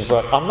those positions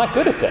where I'm not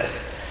good at this,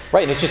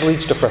 right? And it just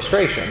leads to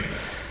frustration.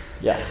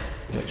 Yes,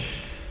 Mitch.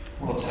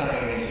 Well,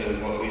 tying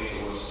into what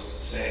Lisa was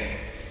saying,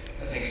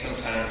 I think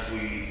sometimes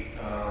we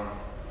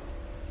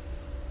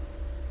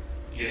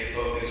get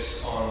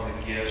focused on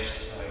the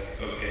gifts,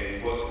 like,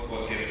 okay,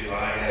 what gift do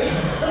I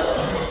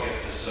have? What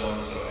gift does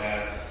so-and-so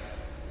have?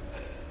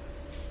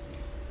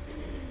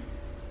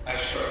 I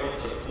struggle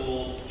to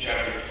pull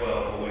chapter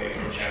 12 away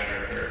from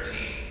chapter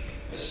 13,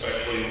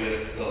 especially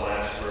with the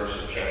last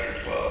verse of chapter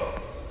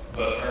 12.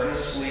 But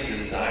earnestly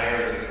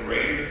desire the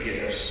greater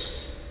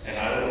gifts, and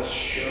I will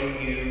show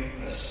you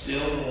a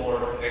still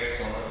more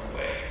excellent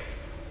way.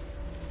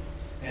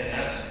 And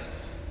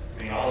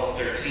all of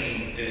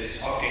 13 is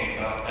talking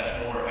about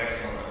that more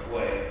excellent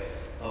way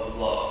of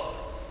love.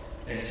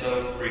 And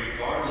so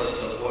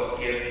regardless of what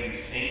gift you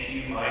think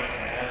you might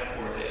have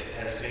or that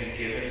has been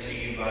given to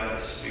you by the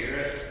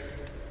Spirit,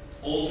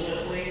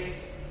 ultimately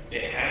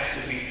it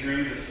has to be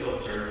through the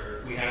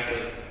filter. We have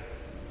to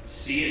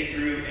see it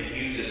through and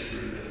use it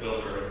through the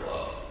filter of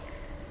love.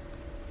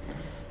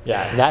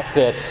 Yeah, and that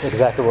fits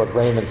exactly what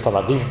Raymond's talking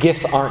about. These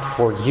gifts aren't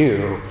for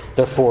you,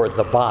 they're for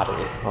the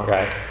body,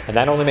 okay? And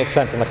that only makes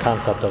sense in the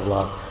concept of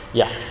love.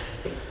 Yes?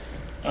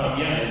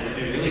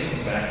 It really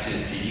comes back to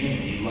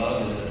unity.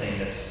 Love is the thing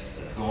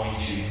that's going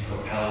to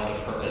propel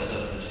the purpose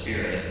of the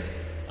Spirit.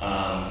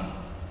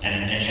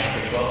 And in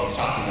chapter 12, he's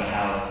talking about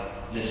how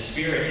the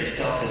Spirit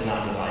itself is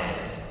not divided.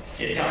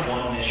 It's got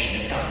one mission,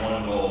 it's got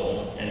one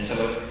goal, and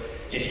so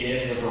it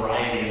gives a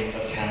variety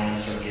of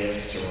talents or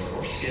gifts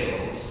or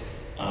skills.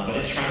 But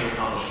it's trying to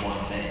accomplish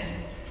one thing.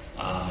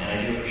 And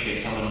I do appreciate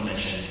someone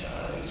mentioned,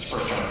 it was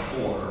 1 John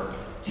 4,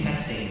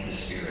 testing the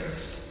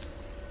spirits.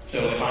 So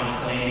if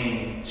I'm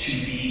claiming to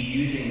be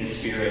using the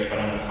Spirit, but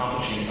I'm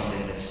accomplishing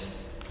something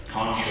that's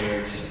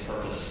contrary to the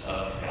purpose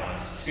of God's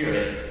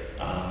Spirit,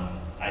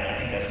 I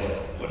think that's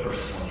what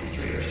verses 1 through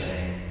 3 are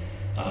saying.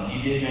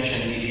 You did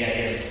mention the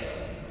idea of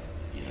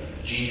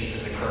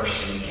Jesus is the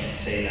curse, and you can't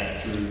say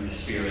that through the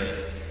Spirit.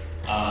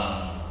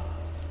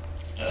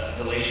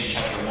 Galatians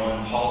chapter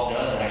 1, Paul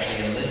does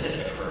actually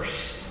elicit a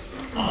curse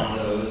on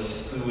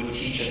those who would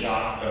teach a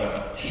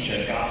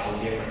gospel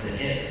different than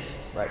his.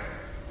 Right.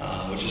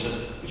 Which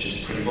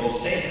is a pretty bold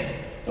statement.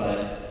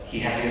 But he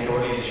had the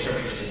authority of the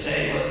Scriptures to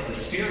say, look, the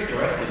Spirit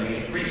directed me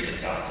to preach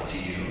this gospel to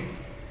you.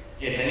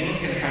 If anyone's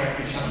going to try to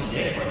preach something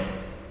different,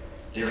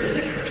 there is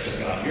a curse of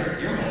God.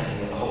 You're messing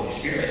with the Holy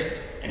Spirit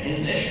and His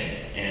mission,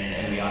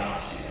 and we ought not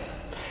to do that.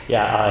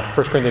 Yeah,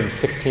 1 Corinthians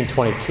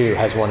 16:22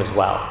 has one as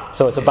well.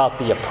 So it's about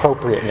the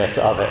appropriateness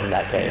of it in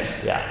that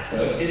case. Yeah.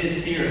 So it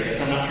is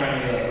serious. I'm not trying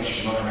to be like we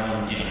should run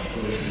around,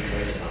 listening to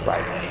Chris.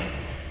 Right. everybody.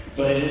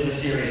 But it is a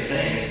serious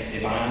thing.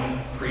 If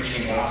I'm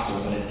preaching the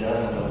gospel, but it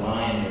doesn't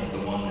align with the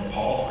one that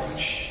Paul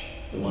preached,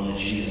 the one that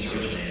Jesus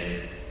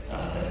originated,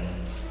 then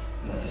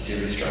that's a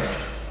serious charge.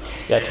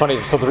 Yeah, it's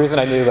funny. So the reason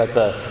I knew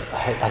about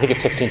I think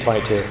it's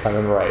 1622, if I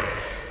remember right,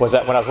 was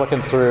that when I was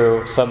looking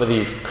through some of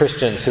these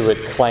Christians who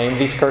would claim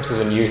these curses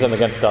and use them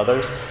against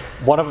others,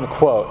 one of them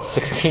quotes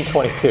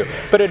 1622,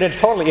 but in a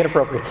totally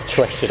inappropriate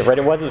situation, right?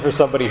 It wasn't for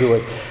somebody who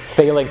was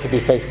failing to be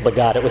faithful to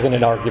God. It was in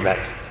an argument.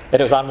 And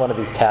it was on one of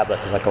these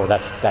tablets. It's like, oh,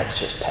 that's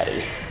just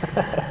petty.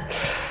 Yes?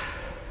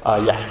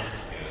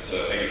 Yeah, so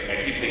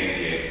I keep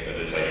thinking of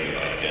this idea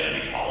of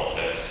identity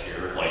politics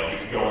here.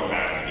 Like, going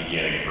back to the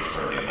beginning of 1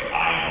 Corinthians, like,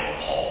 I know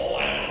Paul,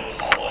 I know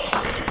Apollos.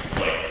 Right? It's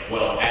like,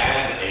 well,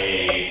 as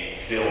a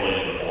fill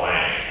in the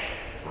blank,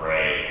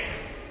 right?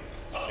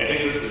 I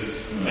think this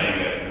is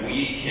saying that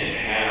we can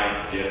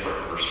have different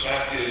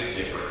perspectives,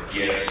 different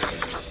gifts,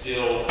 and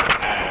still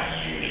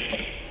have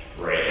unity,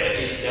 right?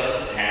 And it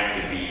doesn't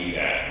have to be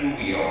that who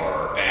we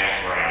are,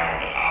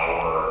 background,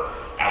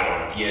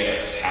 our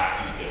gifts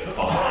have to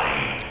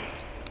define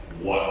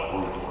what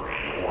group we're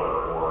in,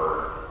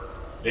 or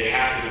they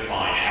have to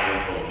define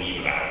how we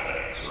believe about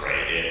things,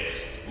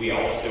 right? We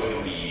all still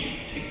can be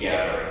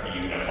together,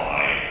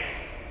 unified,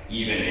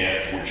 even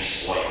if we're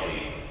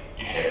slightly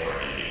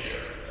different in these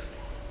areas.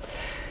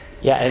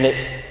 Yeah,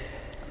 and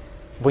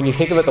when you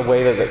think about the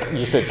way that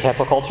you said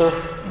cancel culture,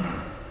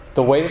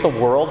 the way that the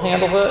world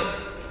handles it,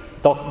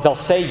 they'll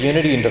say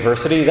unity and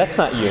diversity. That's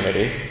not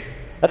unity.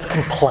 That's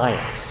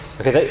compliance.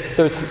 Okay,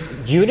 there's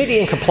unity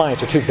and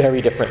compliance are two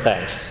very different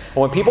things.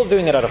 And when people are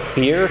doing it out of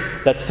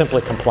fear, that's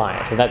simply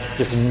compliance, and that's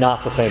just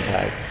not the same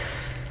thing.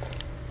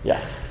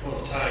 Yes?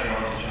 Well, tying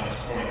on to John's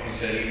point, he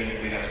said even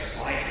if we have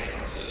slight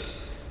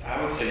differences,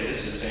 I would say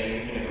this is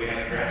saying even if we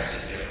have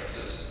drastic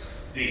differences.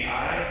 The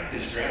eye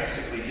is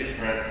drastically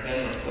different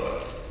than the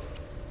foot.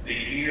 The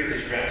ear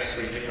is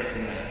drastically different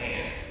than the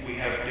hand. We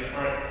have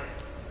different,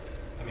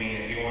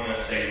 if you want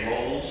to say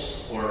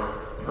roles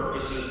or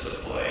purposes to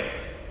play.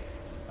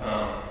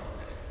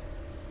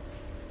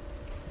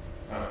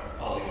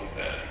 I'll leave it at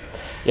that.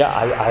 Yeah,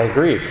 I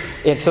agree.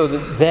 And so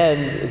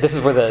then this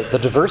is where the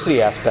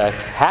diversity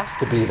aspect has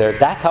to be there.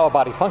 That's how a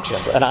body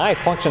functions. An eye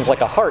functions like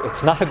a heart.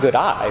 It's not a good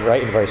eye,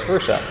 right? And vice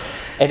versa.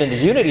 And then the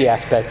unity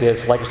aspect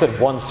is, like I said,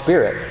 one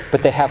spirit,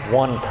 but they have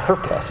one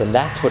purpose, and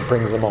that's what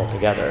brings them all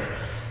together.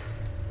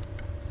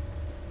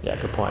 Yeah,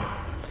 good point.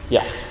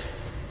 Yes?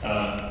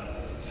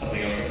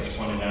 Something else that was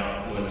pointed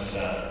out was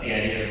the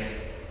idea of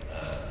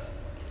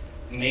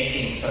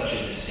making such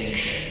a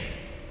distinction,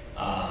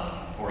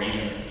 or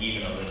even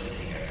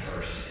eliciting a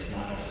curse, is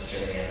not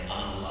necessarily an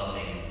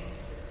unloving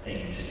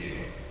thing to do,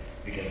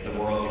 because the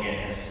world again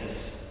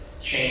has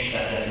changed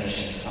that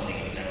definition to something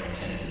it was never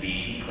intended to be.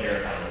 He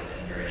clarifies it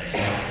in the very next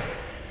chapter.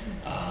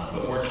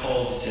 But we're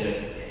told to,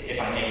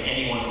 if I make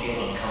anyone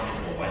feel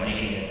uncomfortable by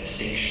making a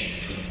distinction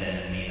between them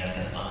and me, that's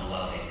an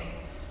unloving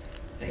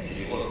thing to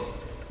do. Well,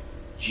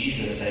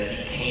 Jesus said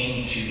he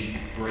came to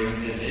bring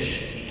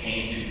division. He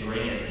came to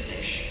bring a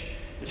distinction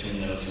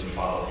between those who would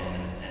follow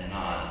him and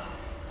not.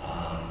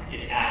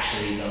 It's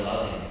actually the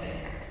loving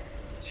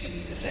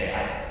thing to say,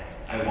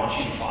 I want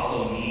you to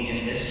follow me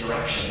in this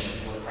direction.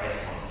 This is where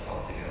Christ wants us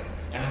all to go.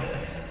 I hope that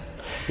makes sense.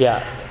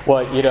 Yeah.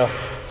 Well,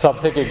 so I'm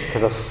thinking,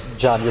 because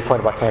John, your point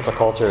about cancel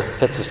culture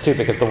fits this too,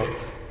 because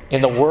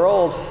in the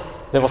world,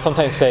 they will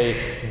sometimes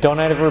say, don't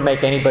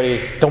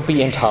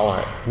be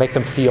intolerant, make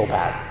them feel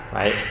bad,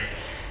 right?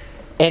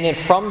 And then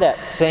from that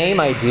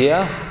same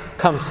idea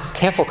comes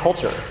cancel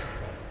culture.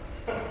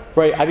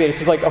 Right? It's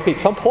just like, okay, at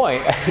some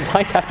point,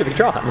 lines have to be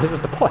drawn. This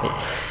is the point.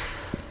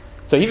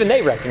 So even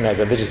they recognize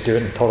that. They just do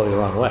it totally the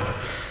wrong way.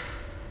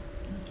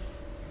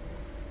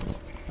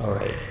 All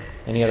right.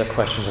 Any other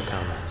questions or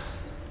comments?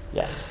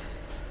 Yes?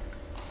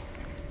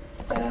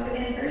 So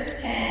in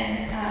verse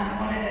 10,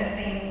 one of the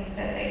things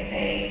that they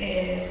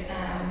say is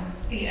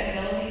the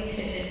ability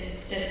to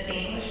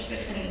distinguish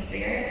between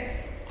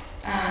spirits.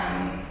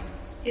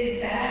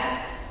 Is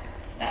that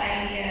the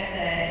idea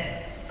that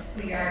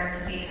we are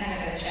to be kind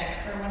of a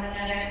check for one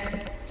another?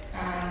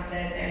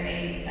 That there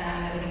may be some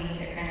that we need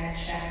to kind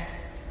of check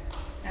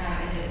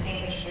and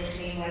distinguish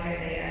between whether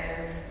they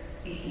are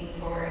speaking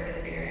for the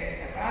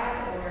Spirit of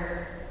God,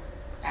 or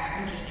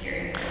I'm just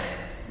curious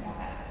about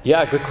that.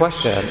 Yeah, good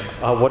question.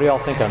 What do y'all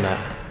think on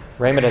that?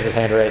 Raymond has his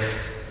hand raised.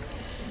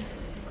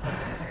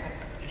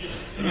 It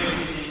just makes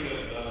me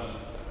think of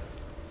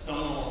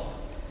someone will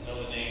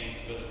know the names,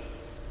 but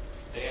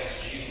they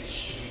asked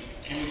Jesus,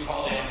 can we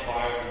call down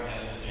fire from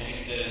heaven? And he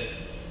said,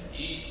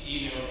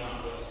 you know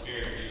not what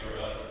spirit you are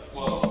of.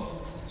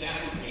 Well, that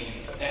would mean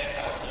that's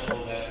how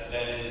simple that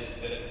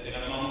is, that in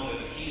a moment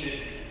of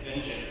heated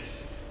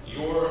vengeance,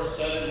 you're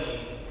suddenly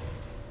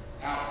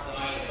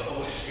outside of the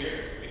Holy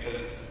Spirit,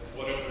 because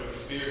whatever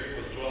spirit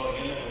was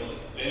dwelling in them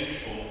was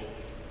vengeful,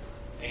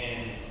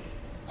 and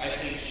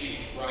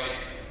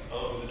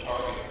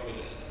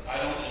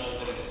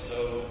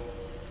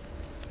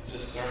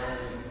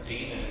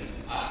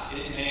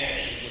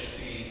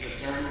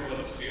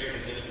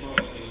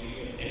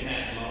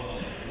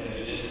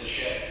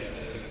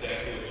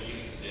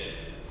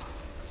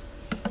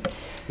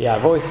Yeah,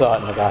 I've always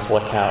thought in the gospel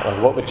account,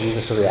 like, what would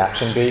Jesus'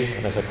 reaction be?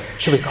 And it's like,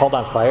 should we call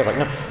down fire? It's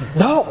like,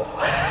 no!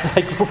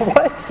 Like,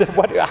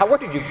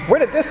 what? Where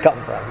did this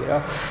come from, you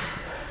know?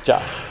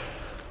 Josh.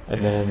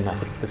 And then, I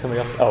think, did somebody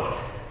else? Oh,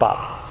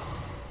 Bob.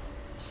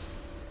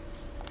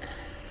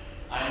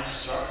 I'm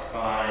struck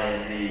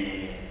by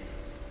the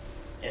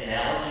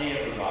analogy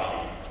of the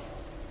body,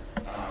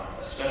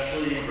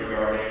 especially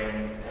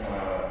regarding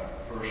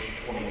verse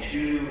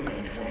 22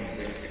 and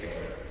 26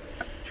 together.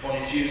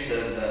 22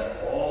 says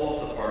that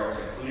all of the parts,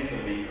 including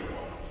the weaker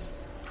ones,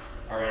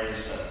 are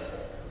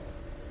indispensable.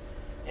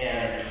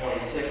 And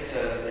 26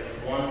 says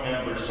if one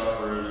member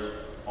suffers,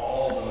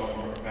 all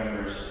the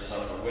members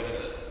suffer with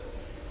it.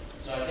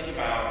 So I think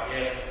about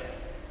if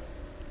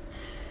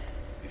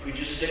we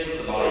just stick with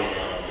the body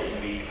analogy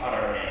and we cut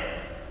our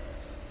hand,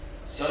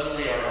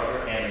 suddenly our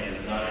other hand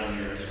is not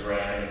injured to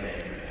grabbing the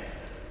injured hand.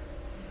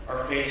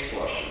 Our face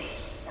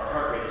flushes, our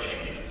heart rate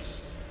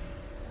changes,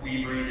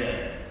 we breathe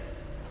in,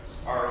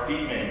 our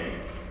feet may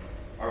move,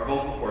 our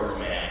vocal cords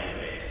may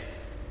activate.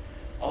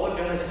 All we've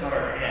done is cut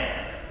our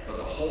hand, but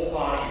the whole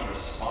body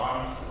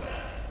responds to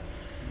that.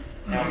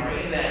 Now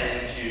bringing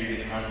that into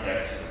the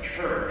context of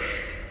church,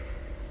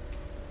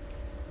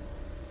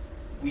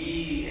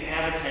 we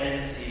have a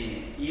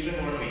tendency, even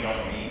when we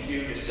don't mean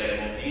to say,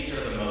 well, these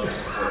are the most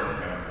important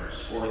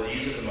members, or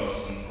these are the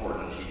most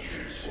important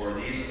teachers, or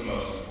these are the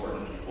most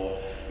important people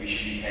we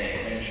should be paying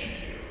attention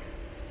to.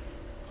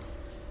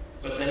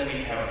 But then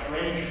we have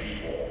fringe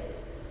people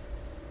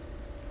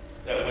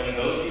that when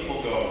those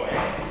people go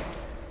away,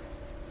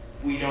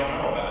 we don't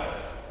know about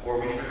it, or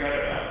we forget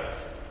about it,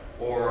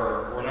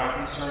 or we're not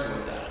concerned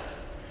with that.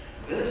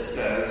 This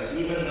says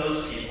even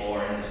those people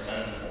are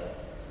indispensable.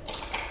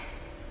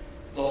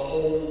 The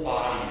whole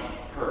body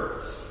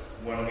hurts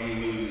when we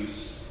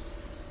lose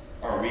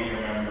our weaker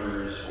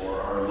members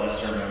or our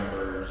lesser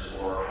members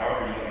or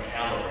however you want to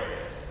calibrate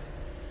it.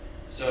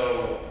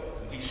 So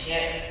we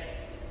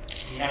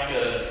have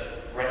to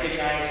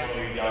recognize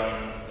when we've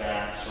done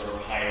that sort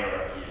of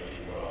hierarchy, if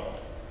you will,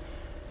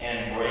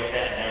 and break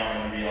that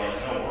down and realize,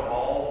 no, we're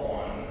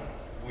all one.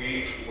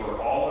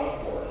 We're all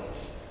important.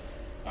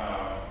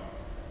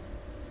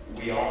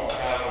 We all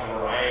have a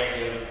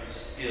variety of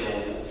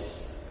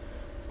skills,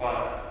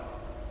 but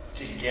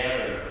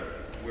together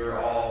we're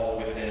all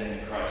within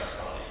Christ's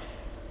body.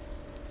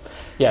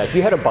 Yeah, if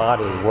you had a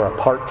body where a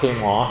part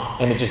came off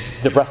and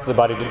the rest of the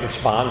body didn't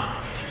respond,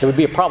 it would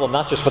be a problem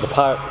not just for the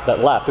part that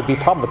left, it would be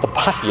a problem with the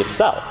body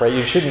itself, right?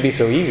 It shouldn't be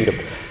so easy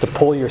to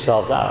pull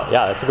yourselves out.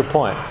 Yeah, that's a good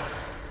point.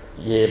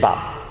 Yeah,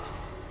 Bob.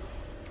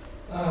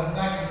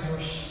 Back to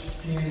verse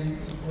 10,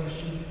 was a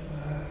question.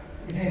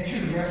 It had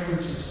two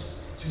references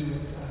to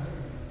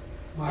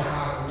my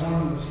Bible.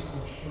 One was, of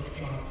course,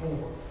 1 John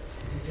 4,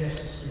 the test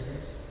of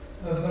spirits.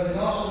 But it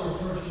also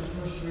refers to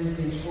 1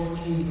 Corinthians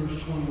 14,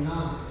 verse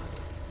 29.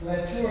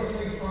 Let two or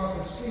three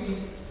prophets speak,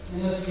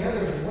 and let the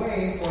others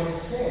weigh what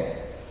is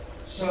said.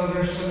 So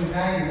there's some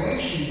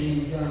evaluation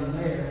being done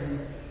there. And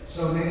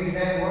so maybe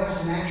that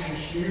was an actual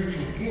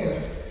spiritual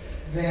gift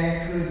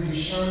that could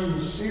discern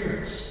the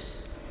spirits.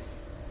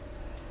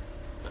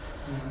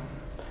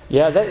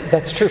 Yeah,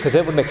 that's true, because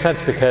it would make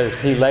sense, because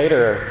he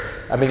later,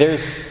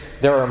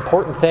 there are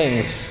important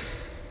things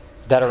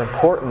that are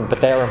important,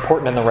 but they are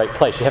important in the right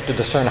place. You have to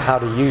discern how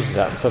to use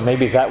them. So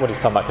maybe is that what he's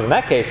talking about? Because in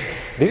that case,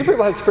 these are people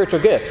who have spiritual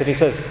gifts. And he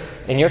says,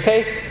 in your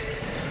case,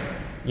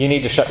 you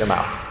need to shut your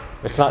mouth.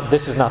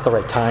 This is not the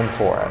right time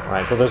for it,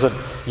 right? So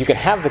you can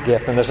have the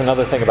gift, and there's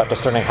another thing about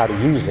discerning how to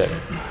use it.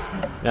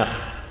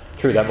 Yeah,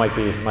 true, that might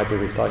be what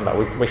he's talking about.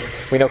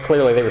 We know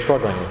clearly they were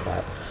struggling with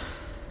that.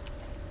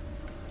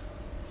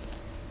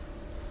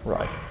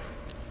 Right.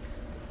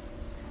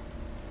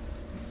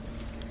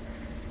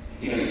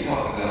 You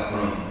talk about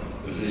from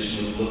a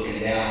position of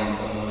looking down on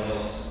someone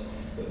else,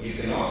 but you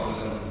can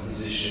also come from a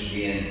position of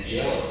being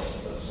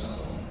jealous of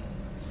someone.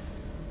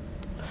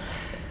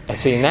 And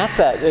see, and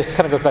this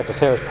kind of goes back to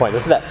Sarah's point.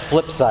 This is that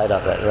flip side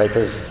of it, right?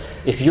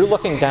 If you're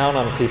looking down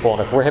on people, and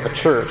if we have a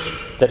church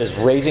that is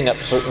raising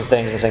up certain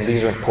things and saying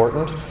these are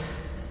important,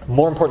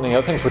 more important than the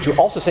other things, but you're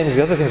also saying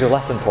the other things are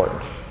less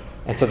important.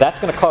 And so that's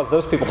going to cause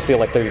those people to feel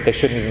like they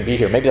shouldn't even be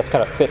here. Maybe that's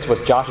kind of fits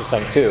what Josh is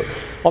saying too.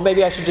 Well,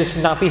 maybe I should just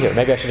not be here.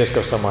 Maybe I should just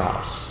go somewhere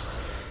else.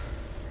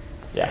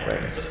 Yeah,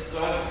 right.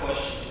 So I have a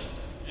question,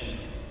 and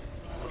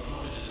I would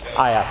love to discuss.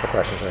 I asked the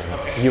questions right now.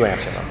 Okay. You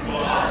answer them.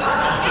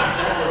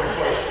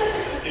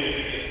 Let's see if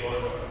it gets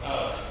going.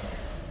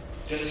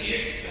 Does he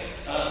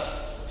expect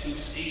us to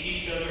seek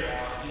each other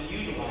out and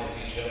utilize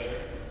each other?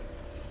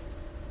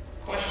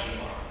 Question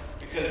mark.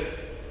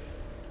 Because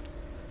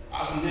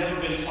I've never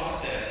been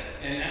taught that.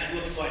 And that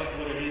looks like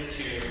what it is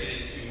here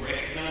is to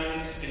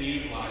recognize and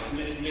utilize.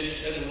 Mitch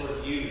said the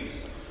word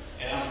use.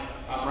 And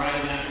I'm right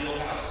in that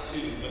wheelhouse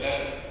too. But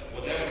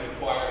what that would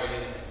require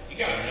is you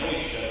got to know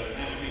each other. And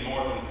that would be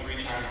more than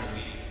 3 times a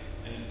week.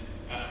 And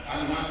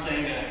I'm not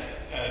saying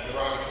that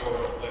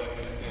derogatory, like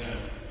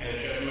in a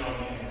judgmental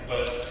manner.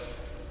 But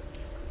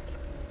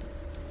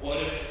what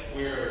if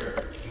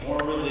we're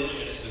more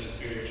religious than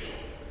spiritual?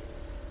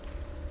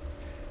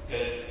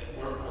 That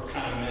we're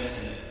kind of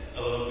missing it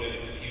a little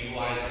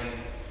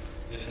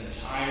this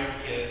entire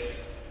gift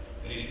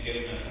that he's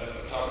given us.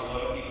 I've talked to a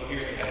lot of people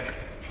here that have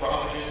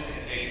providence,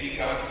 they see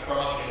God's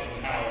providence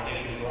and how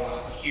they've been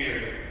brought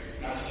here,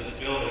 not to this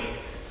building,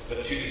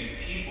 but to these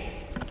people.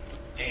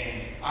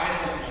 And I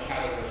don't know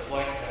how to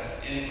reflect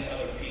that into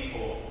other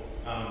people.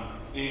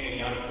 Being a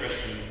young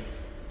Christian,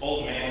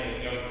 old man,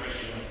 but young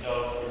Christian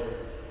myself, where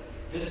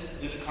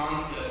this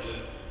concept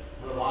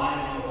of relying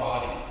on the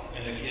body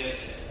and the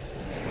gifts,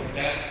 was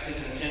that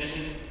his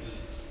intention?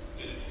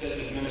 It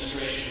says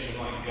administrations and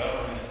like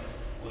government.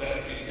 Will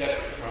that be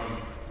separate from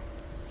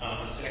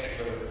the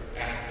secular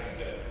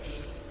aspect of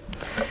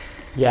it?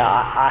 Yeah,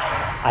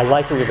 I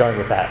like where you're going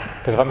with that.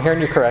 Because if I'm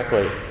hearing you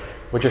correctly,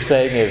 what you're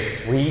saying is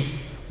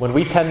when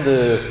we tend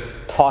to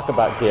talk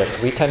about gifts,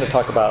 we tend to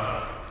talk about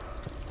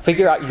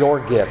figure out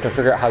your gift and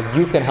figure out how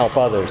you can help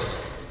others.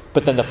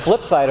 But then the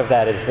flip side of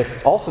that is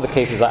that also the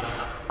case is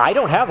I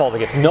don't have all the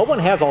gifts. No one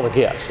has all the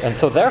gifts. And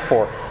so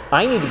therefore,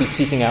 I need to be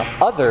seeking out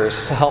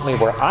others to help me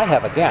where I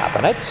have a gap.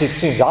 And it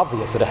seems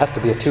obvious that it has to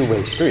be a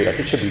two-way street. I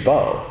think it should be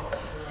both.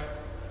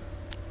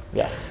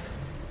 Yes?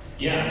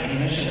 Yeah, he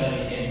mentioned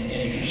that in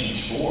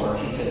Ephesians 4.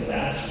 He says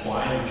that's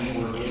why we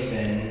were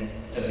given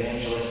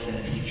evangelists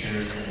and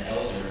teachers and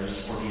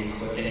elders for the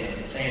equipping of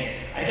the saints.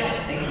 I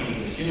don't think he was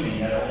assuming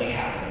that only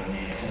happened when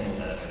they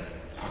assembled as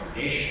a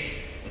congregation.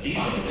 But these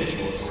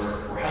individuals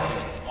were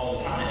helping all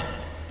the time.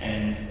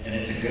 And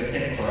it's a good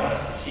thing for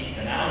us to seek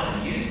them out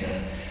and use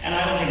them. And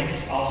I don't think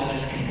it's also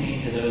just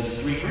contained to those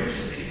three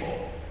groups of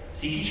people.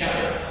 Seek each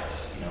other out.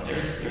 You know,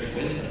 there's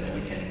wisdom that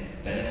we can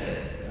benefit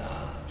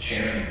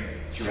sharing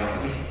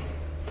throughout the week.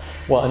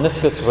 Well, and this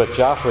fits with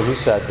Josh, what you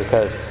said,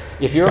 because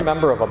if you're a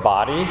member of a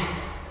body,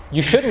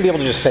 you shouldn't be able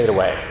to just fade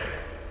away.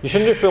 You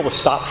shouldn't just be able to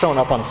stop showing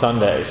up on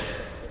Sundays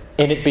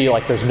and it be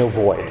like there's no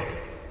void.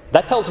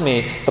 That tells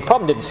me the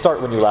problem didn't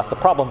start when you left. The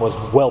problem was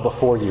well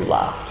before you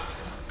left.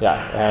 Yeah,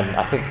 and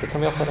I think, did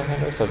somebody else have their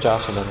hand raised? So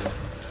Josh and then...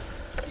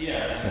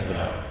 Yeah, and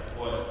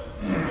what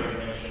you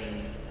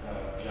mentioned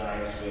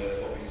jives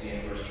with what we see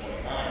in verse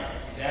 29.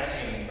 He's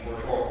asking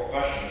rhetorical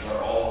questions.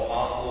 Are all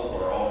apostles,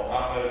 or all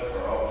prophets,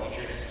 or all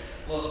teachers?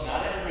 Well, if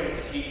not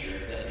everybody's a teacher,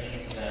 that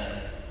means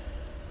then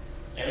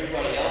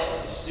everybody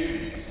else is a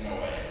student in a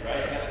way,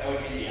 right? That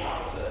would be the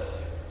opposite.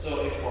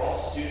 So if we're all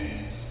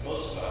students,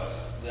 most of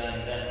us,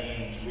 then that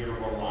means we're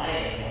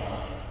relying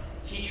on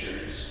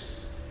teachers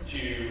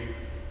to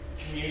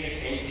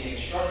communicate the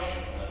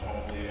instruction, and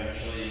hopefully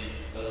eventually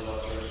those of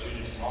us who are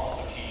students can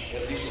also teach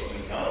at least what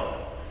we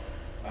know.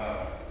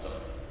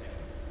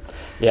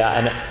 Yeah,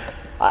 and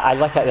I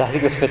like that. I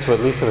think this fits what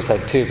Lisa was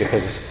saying too,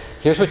 because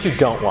here's what you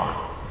don't want.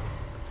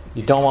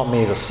 You don't want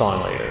me as a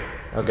song leader,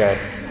 okay?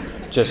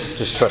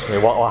 Just trust me.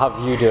 I'll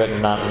have you do it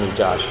and not me,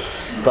 Josh.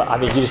 But I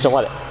mean, you just don't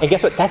want it. And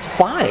guess what? That's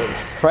fine,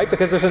 right?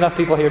 Because there's enough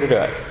people here to do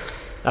it.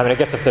 I mean, I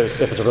guess if it's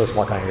a really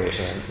small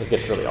congregation, it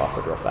gets really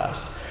awkward real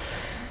fast.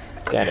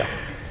 Daniel.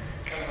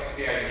 Kind of like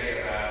the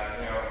idea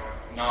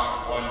that,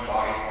 not one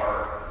body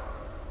part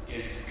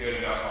is good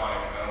enough on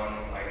its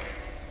own. Like,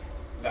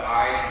 the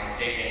eye can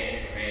take in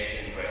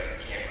information, but it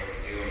can't really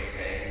do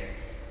anything.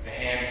 The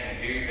hand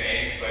can do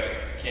things, but it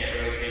can't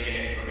really take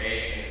in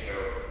information. So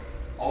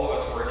all of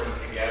us working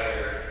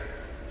together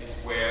is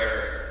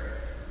where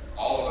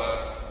all of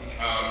us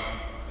become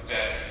the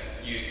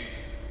best use.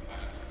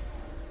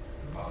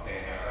 I'm not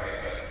saying that right,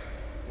 but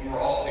when we're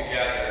all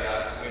together,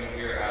 that's when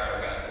we're at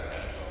our best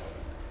potential.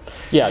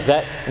 Yeah,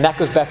 that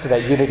goes back to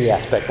that unity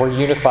aspect. We're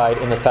unified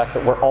in the fact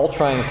that we're all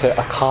trying to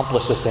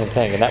accomplish the same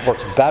thing, and that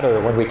works better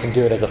when we can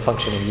do it as a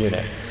functioning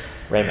unit.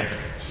 Raymond.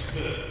 Just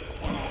to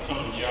point out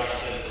something Josh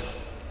said is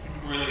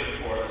really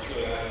important. It's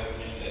really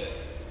eye-opening that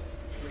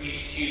for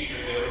each teacher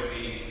there would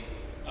be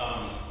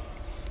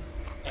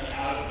an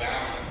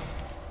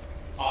out-of-balance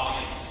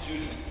audience of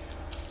students.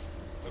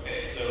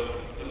 Okay,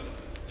 so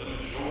the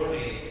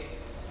majority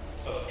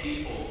of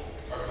people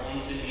are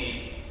going to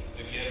need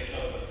the gift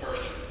of the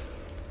person.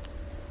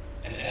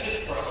 And that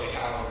is probably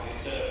how they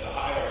set up the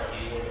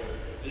hierarchy where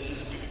this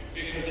is,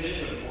 because it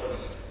is important,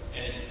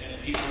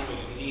 and people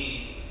would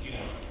need,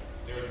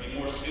 there would be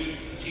more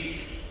students than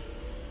teachers.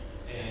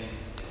 And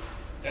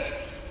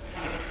that's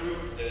kind of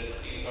proof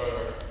that these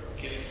are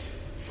gifts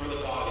for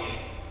the body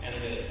and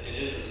that it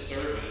is a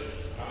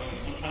service. I mean,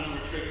 sometimes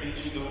we're tricked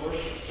into the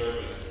worship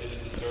service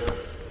is the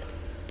service.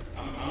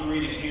 I'm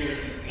reading here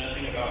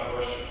nothing about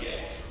worship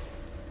yet.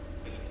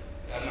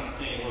 I'm not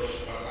saying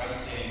worship, I'm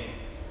saying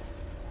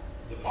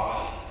the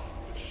body,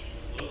 which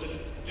is a little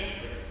bit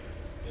different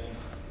than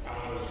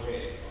how I was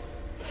raised.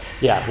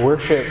 Yeah,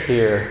 worship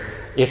here,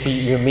 if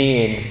you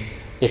mean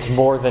it's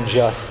more than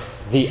just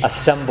the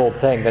assembled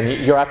thing,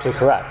 then you're absolutely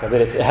correct. I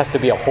mean, it has to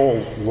be a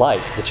whole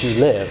life that you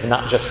live,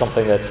 not just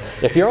something that's...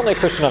 If you're only a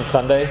Christian on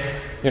Sunday,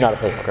 you're not a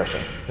faithful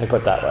Christian. They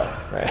put it that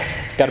way, right?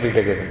 It's got to be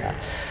bigger than that.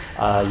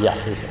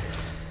 Yes, Lisa.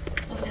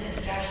 Something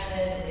that Josh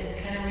said is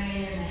kind of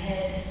ringing in my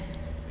head.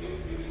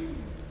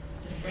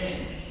 The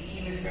fringe.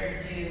 He referred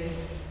to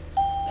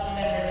some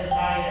members of the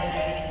body that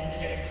might be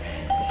considered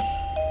fringe.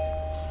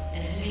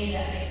 And to me,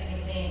 that makes me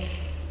think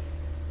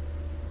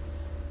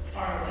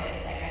far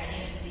away, like I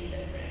can't see the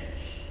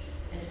fringe.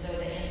 And so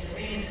the answer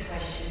rings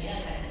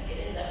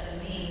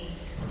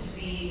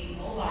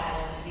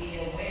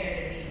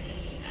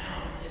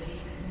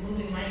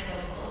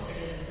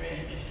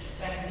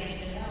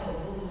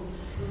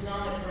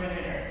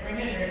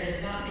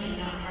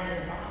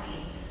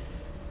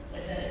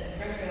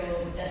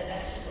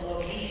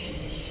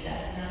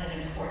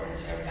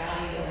importance or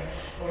value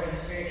or a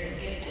spiritual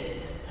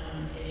gifted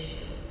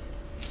issue.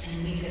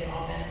 And we could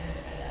all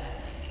benefit by that,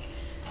 I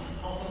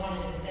think. Also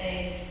wanted to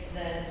say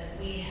that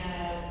we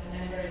have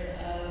members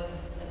of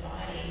the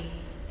body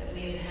that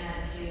we've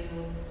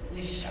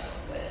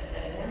struggled with,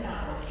 that we're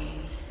not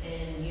working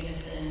in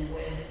unison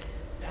with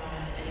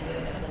God and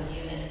with the whole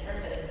unit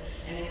purpose.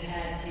 And we've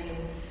had to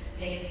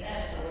take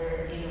steps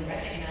or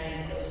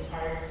recognize those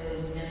parts,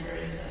 those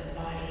members of the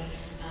body.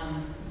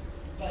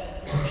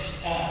 But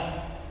verse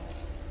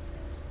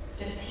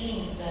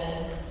 15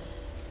 says,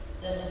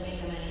 doesn't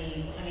make them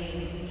any,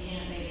 we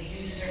can't maybe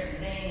do certain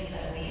things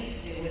that we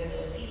used to with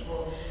those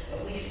people,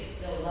 but we should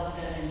still love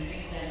them and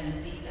treat them and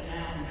seek them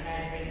out and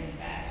try to bring them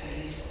back to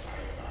a useful part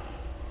of the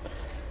body.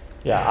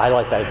 Yeah, I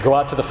like that. Go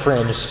out to the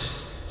fringe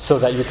so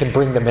that you can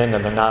bring them in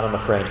and they're not on the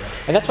fringe.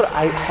 And that's what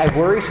I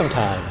worry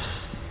sometimes.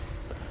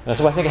 And that's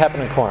what I think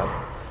happened in Corinth.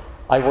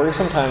 I worry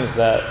sometimes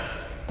that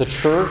the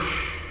church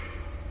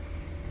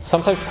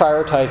sometimes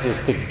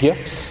prioritizes the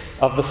gifts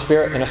of the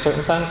Spirit in a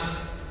certain sense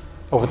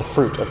over the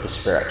fruit of the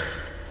Spirit.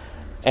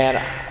 And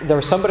there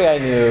was somebody I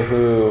knew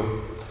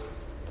who,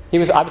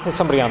 I would say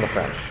somebody on the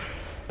fringe,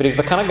 but he was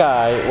the kind of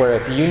guy where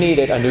if you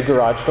needed a new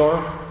garage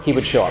door, he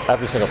would show up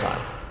every single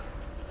time.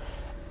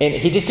 And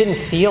he just didn't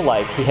feel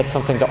like he had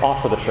something to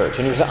offer the church.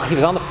 And he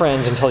was on the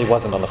fringe until he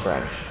wasn't on the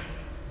fringe,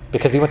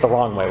 because he went the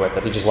wrong way with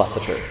it. He just left the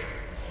church.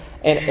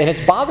 And it's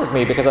bothered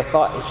me because I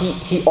thought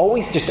he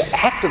always just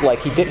acted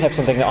like he didn't have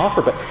something to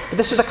offer. But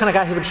this was the kind of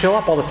guy who would show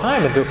up all the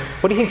time and do,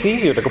 what do you think's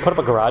easier, to go put up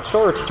a garage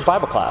door or teach a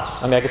Bible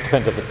class? I mean, I guess it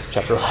depends if it's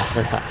chapter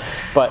 11 or not.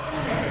 But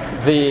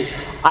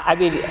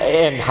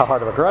and how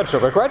hard of a garage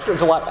door. But a garage door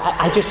is a lot.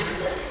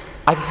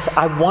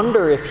 I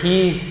wonder if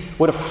he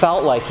would have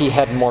felt like he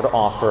had more to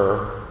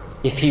offer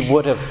if he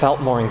would have felt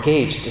more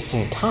engaged at the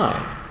same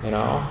time,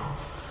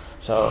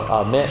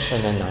 So Mitch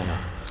and then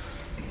Nina.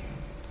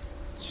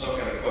 So I've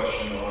got a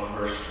question on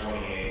verse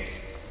 28.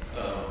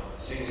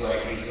 Seems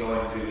like he's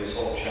going through this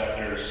whole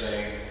chapter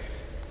saying,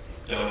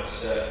 don't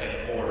set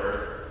an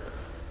order.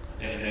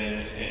 And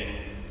then in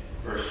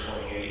verse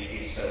 28,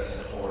 he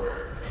sets an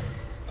order.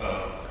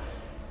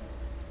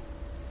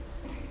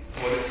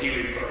 What is he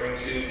referring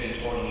to in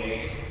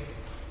 28?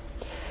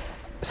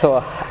 So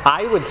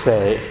I would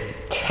say,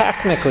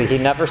 technically, he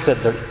never said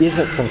there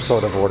isn't some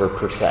sort of order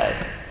per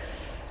se.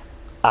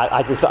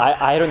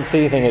 I don't see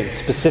anything as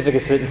specific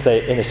as it didn't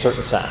say in a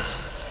certain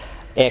sense.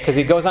 Because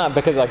he goes on,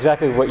 because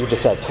exactly what you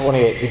just said,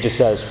 28, he just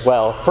says,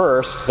 well,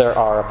 first there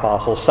are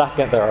apostles,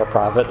 second there are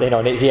prophets,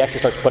 and he actually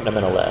starts putting them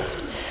in a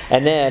list.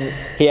 And then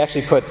he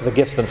actually puts the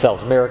gifts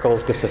themselves,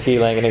 miracles, gifts of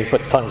healing, and he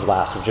puts tongues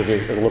last, which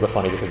is a little bit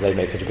funny because they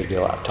made such a big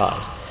deal out of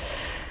tongues.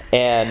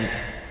 And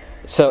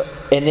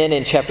then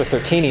in chapter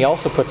 13, he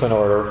also puts in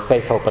order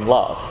faith, hope, and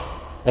love.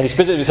 And he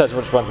specifically says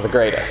which one's the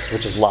greatest,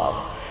 which is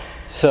love.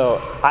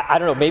 So, I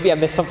don't know, maybe I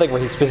missed something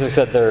where he specifically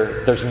said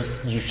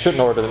you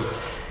shouldn't order them.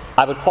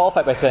 I would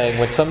qualify by saying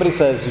when somebody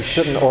says you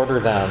shouldn't order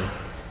them,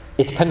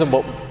 it depends on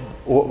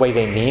what way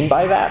they mean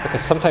by that,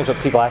 because sometimes what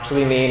people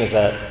actually mean is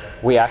that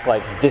we act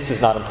like this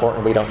is not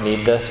important, we don't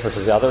need this,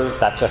 versus the other.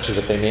 That's actually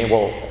what they mean.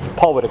 Well,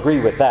 Paul would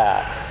agree with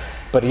that,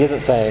 but he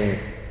isn't saying,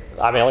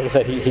 like I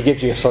said, he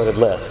gives you a sorted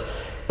list.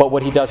 But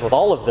what he does with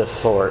all of this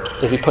sort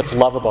is he puts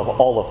love above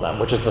all of them,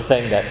 which is the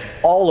thing that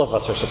all of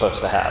us are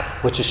supposed to have,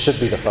 which should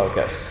be the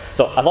focus.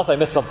 So unless I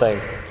missed something,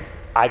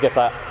 I guess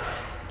I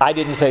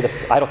didn't say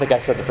I don't think I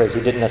said the phrase, he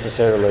didn't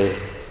necessarily,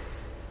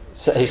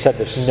 he said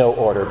there's no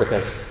order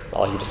because,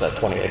 you just said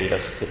 28, he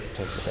tends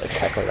to say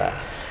exactly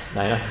that.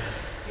 Nina?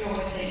 You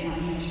always take my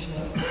answer,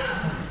 though.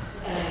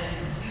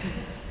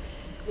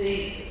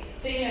 The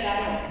thing that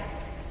I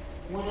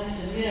don't want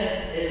us to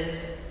miss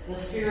is the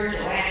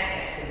spiritual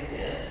aspect of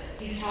this.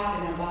 He's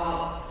talking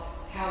about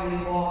how we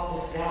walk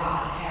with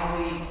God, how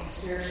we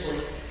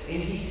spiritually,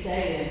 and he's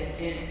saying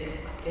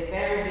if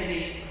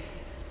everybody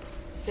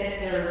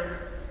sets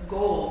their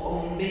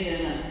goal on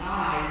being an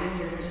eye, then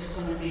you're just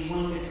going to be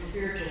one big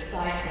spiritual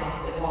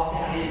cyclops that walks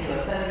out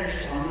into a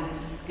thunderstorm and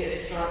gets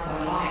struck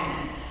by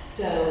lightning.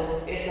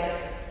 So it's like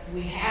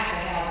we have to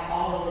have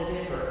all of the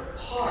different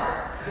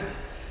parts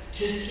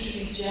to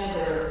keep each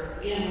other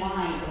in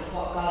line with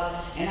what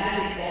God, and I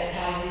think that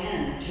ties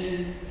in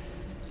to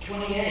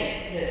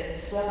 28, that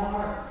some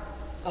are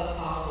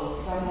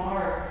apostles, some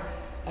are,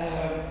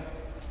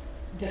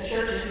 the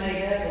church is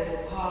made up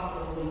of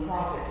apostles and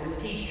prophets and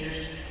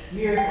teachers,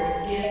 miracles,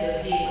 gifts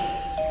of healing.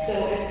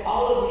 So it's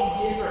all of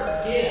these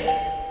different gifts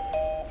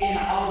in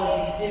all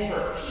of these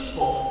different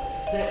people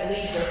that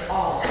leads us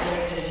all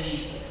straight to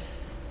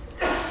Jesus.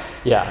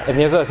 Yeah, and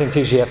the other thing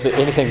too is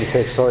anything you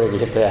say sorted, you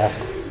have to ask,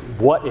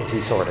 what is he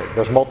sorting?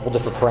 There's multiple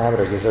different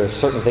parameters. Is there a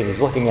certain thing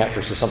he's looking at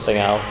versus something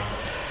else?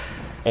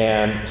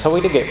 And so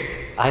we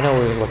did I know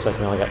it looks like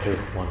we only got through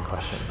one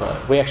question,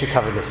 but we actually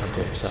covered this one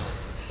too, so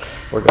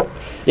we're good.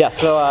 Yeah,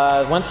 so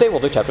Wednesday we'll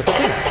do chapter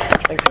 13.